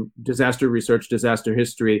in disaster research, disaster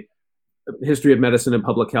history of medicine and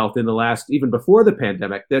public health in the last, even before the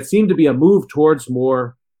pandemic. That seemed to be a move towards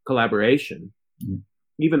more collaboration,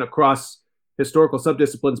 even across historical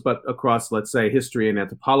subdisciplines, but across, let's say, history and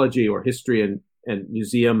anthropology, or history and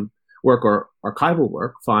museum work, or archival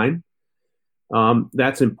work. Fine.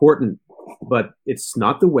 That's important, but it's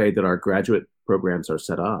not the way that our graduate programs are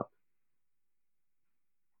set up.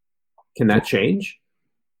 Can that change?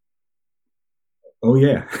 Oh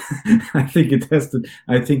yeah, I think it has to.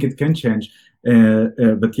 I think it can change.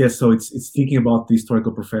 But yes, so it's thinking about the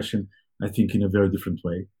historical profession, I think, in a very different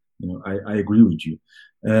way. I agree with you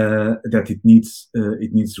that it needs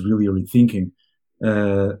really rethinking,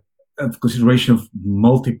 of consideration of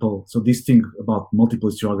multiple. So this thing about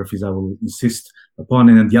multiple historiographies, I will insist upon,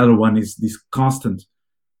 and then the other one is this constant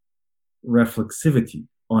reflexivity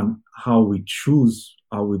on how we choose,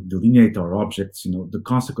 how we delineate our objects.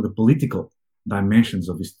 The political dimensions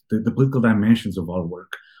of this, the political dimensions of our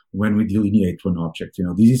work when we delineate one object.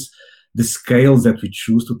 This is the scales that we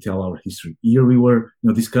choose to tell our history. Here we were,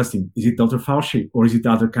 discussing: is it Dr. Fauci, or is it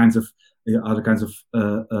other kinds of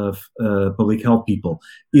public health people?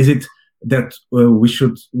 Is it that we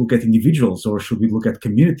should look at individuals, or should we look at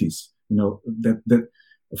communities? That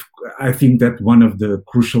I think that one of the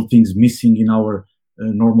crucial things missing in our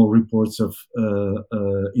normal reports of,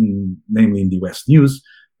 namely in the West News,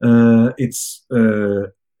 it's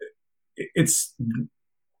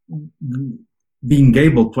being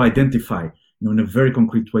able to identify, in a very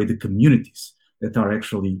concrete way, the communities that are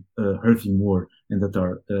actually hurting more, and that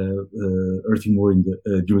are hurting more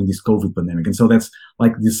during this COVID pandemic. And so that's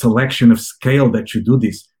like the selection of scale that you do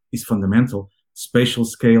this is fundamental: spatial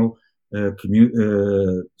scale,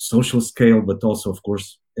 social scale, but also, of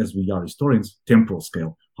course, as we are historians, temporal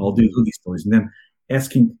scale. How do you do these stories? And then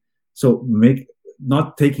asking,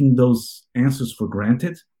 not taking those answers for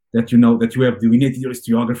granted, that that you have delineated your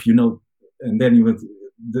historiography, and then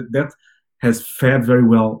that has fed very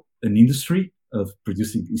well an industry of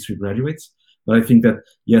producing history graduates. But I think that,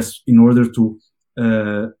 yes, in order to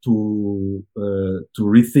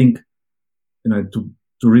rethink,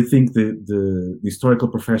 to rethink the historical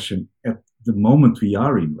profession at the moment we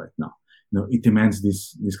are in right now, it demands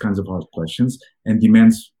these kinds of hard questions, and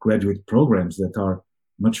demands graduate programs that are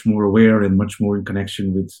much more aware and much more in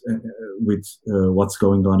connection with what's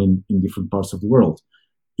going on in different parts of the world,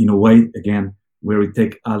 in a way, again, where we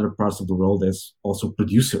take other parts of the world as also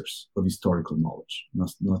producers of historical knowledge,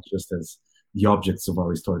 not just as the objects of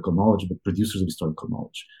our historical knowledge, but producers of historical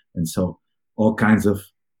knowledge. And so all kinds of,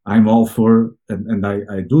 I'm all for, and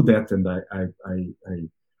I do that, and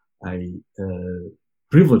I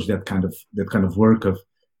privilege that kind of work of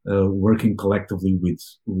working collectively with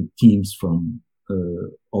teams from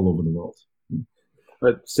all over the world.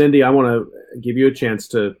 But Cindy, I want to give you a chance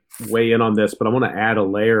to weigh in on this, but I want to add a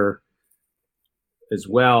layer as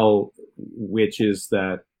well, which is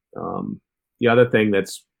that the other thing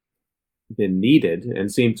that's been needed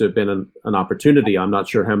and seems to have been an opportunity, I'm not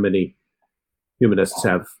sure how many humanists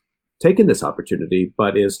have taken this opportunity,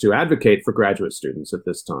 but is to advocate for graduate students at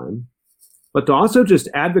this time, but to also just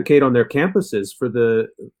advocate on their campuses for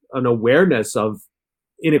an awareness of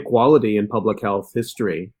inequality in public health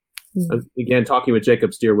history. Again, talking with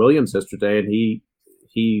Jacob Steer Williams yesterday, and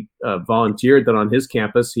he volunteered that on his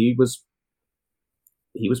campus he was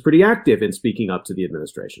pretty active in speaking up to the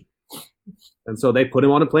administration, and so they put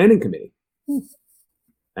him on a planning committee.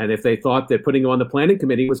 And if they thought that putting him on the planning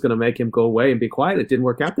committee was going to make him go away and be quiet, it didn't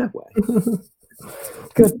work out that way.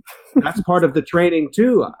 Good. That's part of the training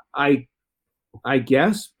too, I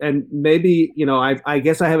guess. And maybe, I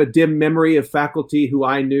guess I have a dim memory of faculty who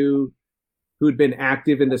I knew who'd been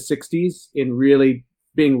active in the 60s in really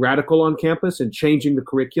being radical on campus and changing the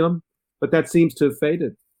curriculum, but that seems to have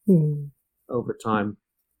faded over time.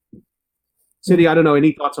 Sidney, I don't know,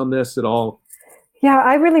 any thoughts on this at all? Yeah,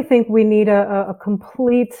 I really think we need a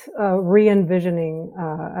complete re-envisioning,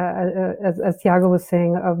 as Thiago was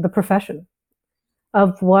saying, of the profession,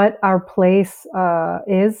 of what our place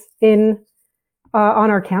is in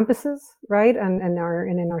on our campuses, right, and in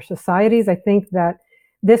our societies. I think that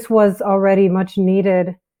this was already much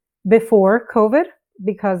needed before COVID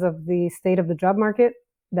because of the state of the job market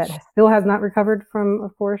that still has not recovered from,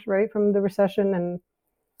 of course, right, from the recession,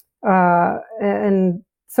 and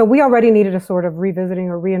so we already needed a sort of revisiting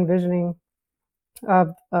or re-envisioning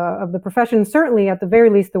of the profession, certainly at the very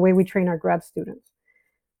least the way we train our grad students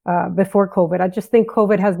before COVID. I just think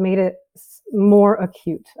COVID has made it more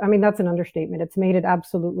acute. I mean, that's an understatement. It's made it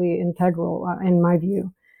absolutely integral, in my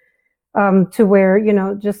view, to where,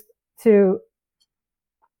 just to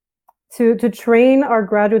train our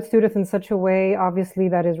graduate students in such a way, obviously,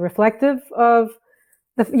 that is reflective of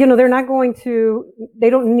they're not going to, they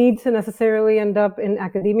don't need to necessarily end up in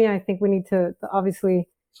academia. I think we need to obviously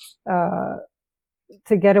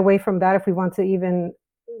to get away from that if we want to even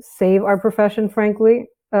save our profession, frankly,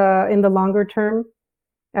 in the longer term.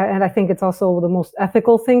 And I think it's also the most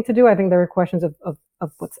ethical thing to do. I think there are questions of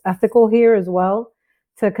what's ethical here as well,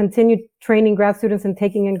 to continue training grad students and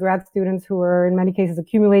taking in grad students who are in many cases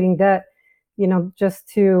accumulating debt, just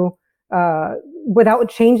to without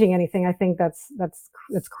changing anything. I think that's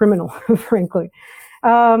criminal, frankly.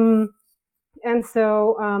 And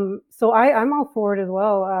so I'm all for it as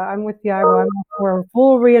well. I'm with Thiago. I'm all for a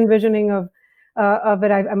full re-envisioning of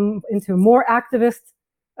it. I'm into more activist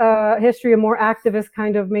history, a more activist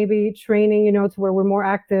kind of maybe training, to where we're more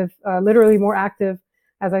active, literally more active,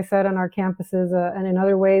 as I said, on our campuses and in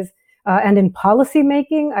other ways, and in policy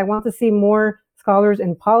making. I want to see more scholars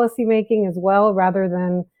in policy making as well, rather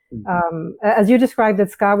than as you described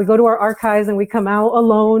it, Scott, we go to our archives and we come out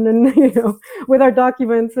alone and, with our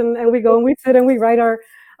documents and we go and we sit and we write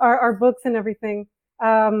our books and everything.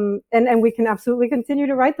 And we can absolutely continue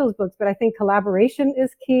to write those books, but I think collaboration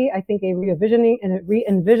is key. I think a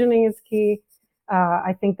re-envisioning is key.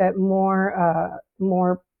 I think that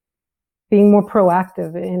being more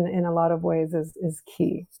proactive in a lot of ways is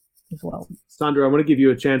key as well. Sandra, I want to give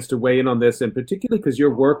you a chance to weigh in on this, and particularly because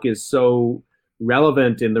your work is so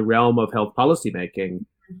relevant in the realm of health policymaking,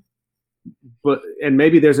 and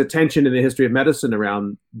maybe there's a tension in the history of medicine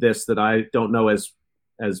around this that I don't know as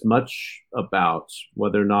much about,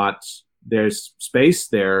 whether or not there's space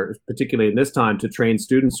there, particularly in this time, to train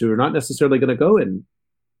students who are not necessarily going to go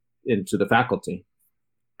into the faculty.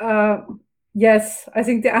 Yes, I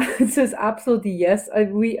think the answer is absolutely yes.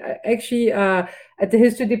 We actually, at the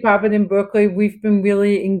history department in Berkeley, we've been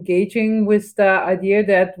really engaging with the idea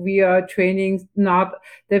that we are training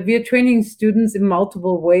students in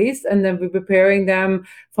multiple ways, and then we're preparing them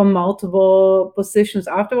for multiple positions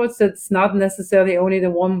afterwards. So it's not necessarily only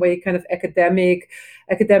the one-way kind of academic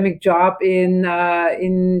job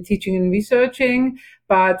in teaching and researching,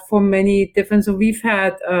 but for many different. So we've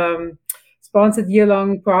had sponsored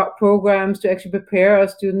year-long programs to actually prepare our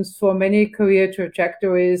students for many career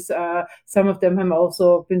trajectories. Some of them have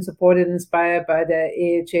also been supported and inspired by the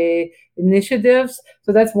AHA initiatives.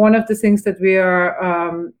 So that's one of the things that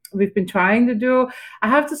we've been trying to do. I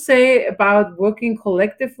have to say about working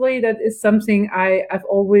collectively, that is something I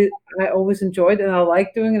always enjoyed and I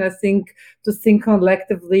like doing. And I think to think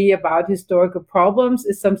collectively about historical problems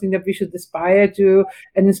is something that we should aspire to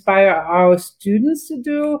and inspire our students to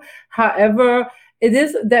do. However,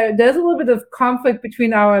 there's a little bit of conflict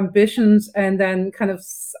between our ambitions and then kind of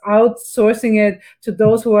outsourcing it to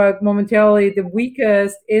those who are momentarily the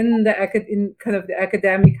weakest in kind of the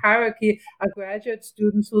academic hierarchy, are graduate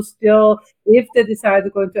students who still, if they decide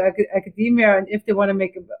to go into academia and if they want to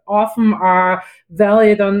make it, often are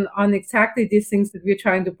valued on exactly these things that we're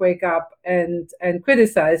trying to break up and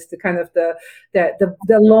criticize, the kind of the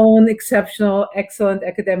lone, exceptional, excellent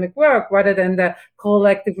academic work, rather than the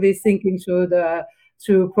collectively thinking through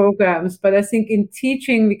programs. But I think in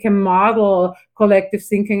teaching, we can model collective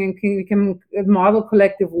thinking and we can model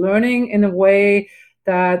collective learning in a way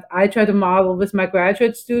that I try to model with my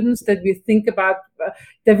graduate students, that we think about,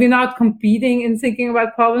 that we're not competing in thinking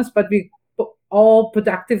about problems, but we all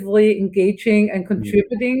productively engaging and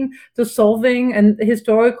contributing to solving and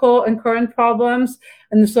historical and current problems.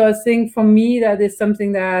 And so I think for me, that is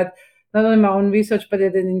something that not only my own research, but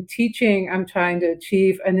in teaching, I'm trying to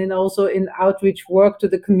achieve. And then also in outreach work to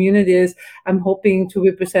the communities, I'm hoping to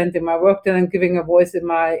represent in my work, that I'm giving a voice in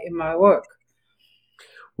my work.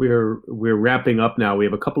 We're wrapping up now. We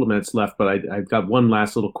have a couple of minutes left, but I've got one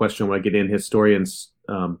last little question when I get in. Historians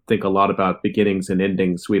think a lot about beginnings and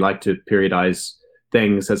endings. We like to periodize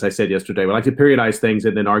things, as I said yesterday. We like to periodize things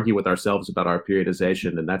and then argue with ourselves about our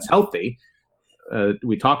periodization, and that's healthy.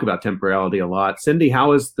 We talk about temporality a lot. Cindy,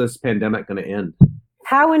 how is this pandemic going to end?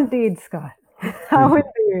 How indeed, Scott. How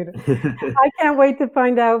indeed. I can't wait to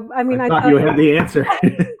find out. I mean, I thought you had the answer.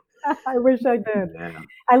 I wish I did. Yeah.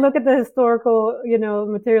 I look at the historical,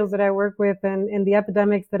 materials that I work with, and the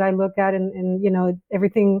epidemics that I look at, and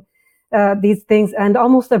everything, these things, and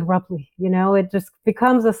almost abruptly, it just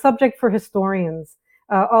becomes a subject for historians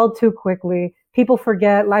all too quickly. People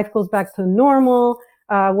forget. Life goes back to normal.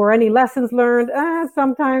 Were any lessons learned?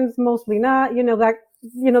 Sometimes, mostly not.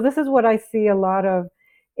 This is what I see a lot of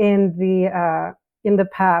in the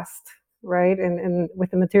past, right? And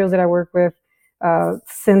with the materials that I work with.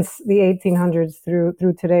 Since the 1800s through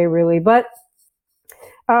today, really. But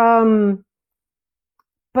how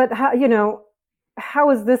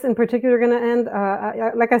how is this in particular going to end?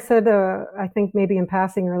 Like I said, I think maybe in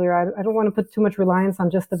passing earlier, I don't want to put too much reliance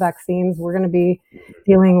on just the vaccines. We're going to be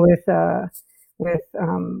dealing with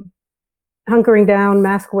hunkering down,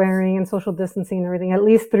 mask wearing, and social distancing and everything, at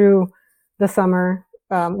least through the summer,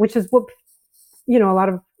 which is what a lot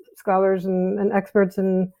of scholars and experts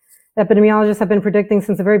and epidemiologists have been predicting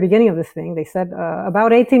since the very beginning of this thing. They said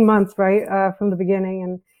about 18 months, right, from the beginning,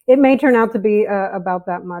 and it may turn out to be about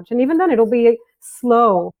that much. And even then, it'll be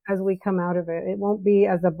slow as we come out of it. It won't be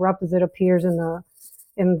as abrupt as it appears in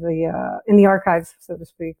the archives, so to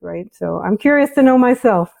speak, right? So I'm curious to know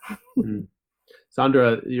myself. Mm-hmm.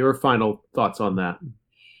 Sandra, your final thoughts on that?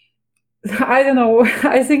 I don't know.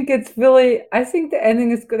 I think the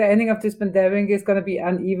ending of this pandemic is going to be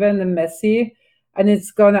uneven and messy. And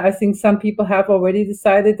I think some people have already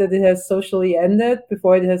decided that it has socially ended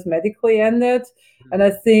before it has medically ended. And I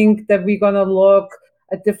think that we're going to look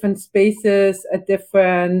at different spaces, at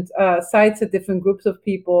different sites, at different groups of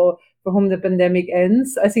people for whom the pandemic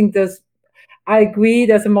ends. I agree,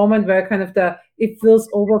 there's a moment where kind of it feels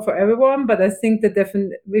over for everyone, but I think that if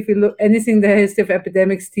you look, anything the history of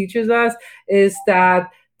epidemics teaches us is that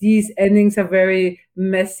these endings are very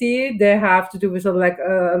messy. They have to do with a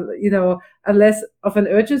less of an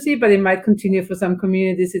urgency, but it might continue for some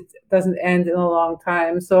communities. It doesn't end in a long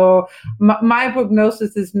time. So my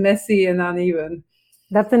prognosis is messy and uneven.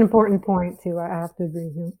 That's an important point too. I have to agree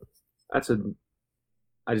with you.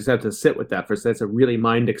 I just have to sit with that for a second. That's a really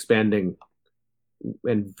mind expanding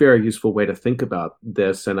and very useful way to think about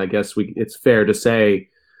this. And I guess it's fair to say,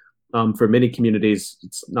 for many communities,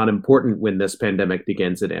 it's not important when this pandemic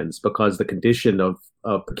begins and ends, because the condition of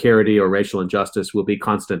precarity or racial injustice will be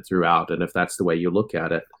constant throughout. And if that's the way you look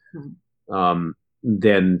at it,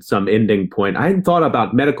 then some ending point. I hadn't thought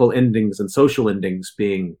about medical endings and social endings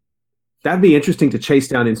that'd be interesting to chase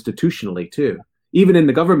down institutionally too. Even in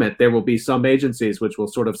the government, there will be some agencies which will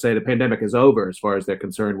sort of say the pandemic is over as far as they're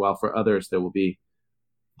concerned, while for others there will be.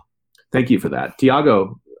 Thank you for that.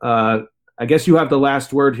 Tiago, I guess you have the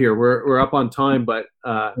last word here. We're up on time, but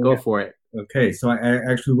go for it. Okay, so I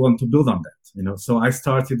actually want to build on that. So I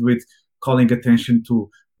started with calling attention to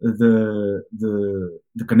the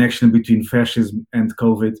connection between fascism and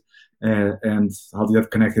COVID, and how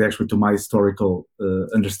that connected actually to my historical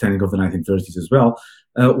understanding of the 1930s as well.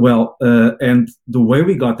 And the way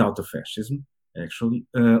we got out of fascism actually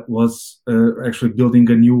was actually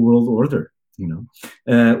building a new world order,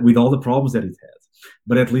 with all the problems that it had.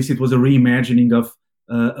 But at least it was a reimagining of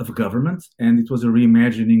government, and it was a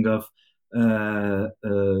reimagining of the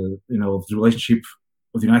relationship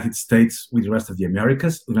of the United States with the rest of the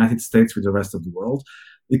Americas, the United States with the rest of the world.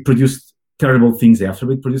 It produced terrible things after,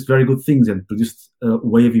 but it produced very good things, and produced a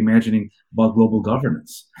way of imagining about global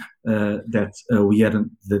governance that we had.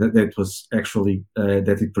 That was actually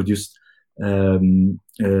that it produced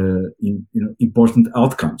important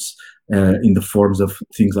outcomes in the forms of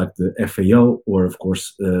things like the FAO, or of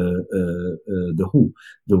course the WHO,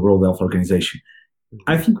 the World Health Organization.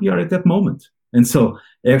 I think we are at that moment, and so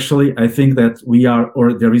actually I think that we are,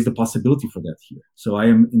 or there is the possibility for that here. So I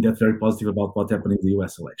am in that very positive about what happened in the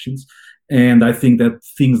U.S. elections, and I think that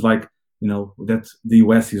things like that the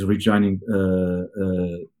U.S. is rejoining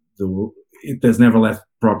it has never left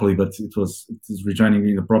properly, but it is rejoining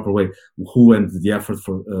in a proper way. WHO and the effort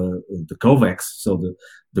for the COVAX, so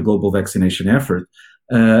the global vaccination effort,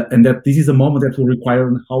 and that this is a moment that will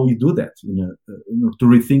require how we do that, to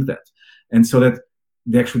rethink that, and so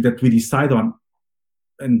that we decide on,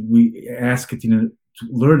 and we ask it, to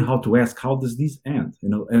learn how to ask, how does this end,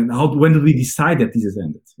 and when do we decide that this is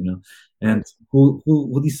ended, and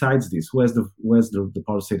who decides this, who has the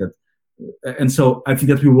power to say that. And so I think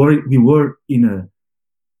that we were in a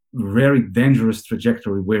very dangerous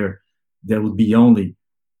trajectory where there would be only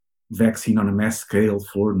vaccine on a mass scale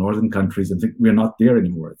for northern countries. And we are not there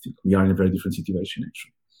anymore. I think we are in a very different situation,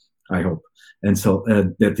 actually, I hope. And so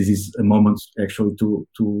that this is a moment actually to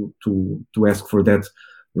ask for that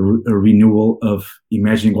renewal of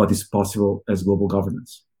imagining what is possible as global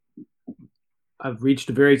governance. I've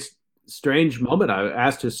reached a very strange moment. I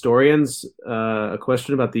asked historians a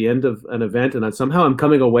question about the end of an event, and somehow I'm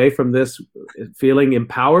coming away from this feeling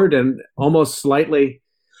empowered and almost slightly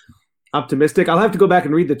optimistic. I'll have to go back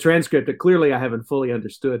and read the transcript, but clearly I haven't fully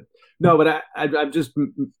understood. No, but I'm just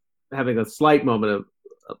having a slight moment of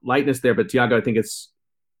lightness there. But Tiago, I think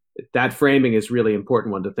that framing is really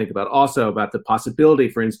important one to think about, also about the possibility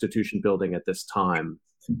for institution building at this time.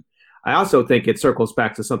 I also think it circles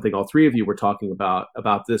back to something all three of you were talking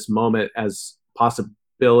about this moment as set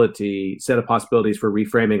of possibilities for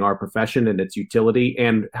reframing our profession and its utility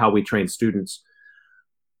and how we train students.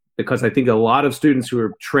 Because I think a lot of students who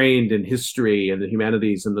are trained in history and the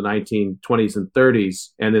humanities in the 1920s and 30s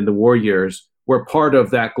and in the war years were part of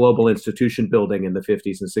that global institution building in the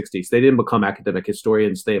 50s and 60s. They didn't become academic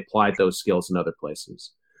historians. They applied those skills in other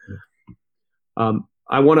places.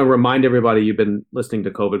 I want to remind everybody you've been listening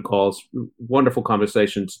to COVID Calls. Wonderful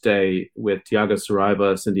conversation today with Tiago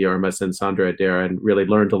Saraiva, Cindy Ermes, and Sandra Adair, and really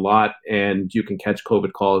learned a lot. And you can catch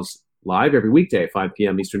COVID Calls live every weekday at 5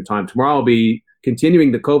 p.m. Eastern Time. Tomorrow I'll be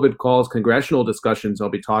continuing the COVID Calls congressional discussions. I'll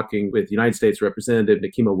be talking with United States Representative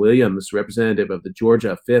Nikema Williams, representative of the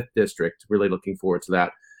Georgia 5th District. Really looking forward to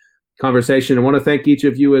that conversation. I want to thank each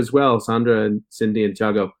of you as well, Sandra and Cindy and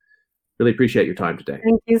Tiago. Really appreciate your time today.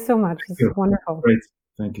 Thank you so much. This is wonderful. Great.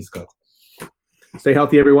 Thank you, Scott. Stay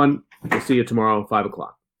healthy, everyone. We'll see you tomorrow, 5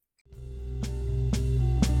 o'clock.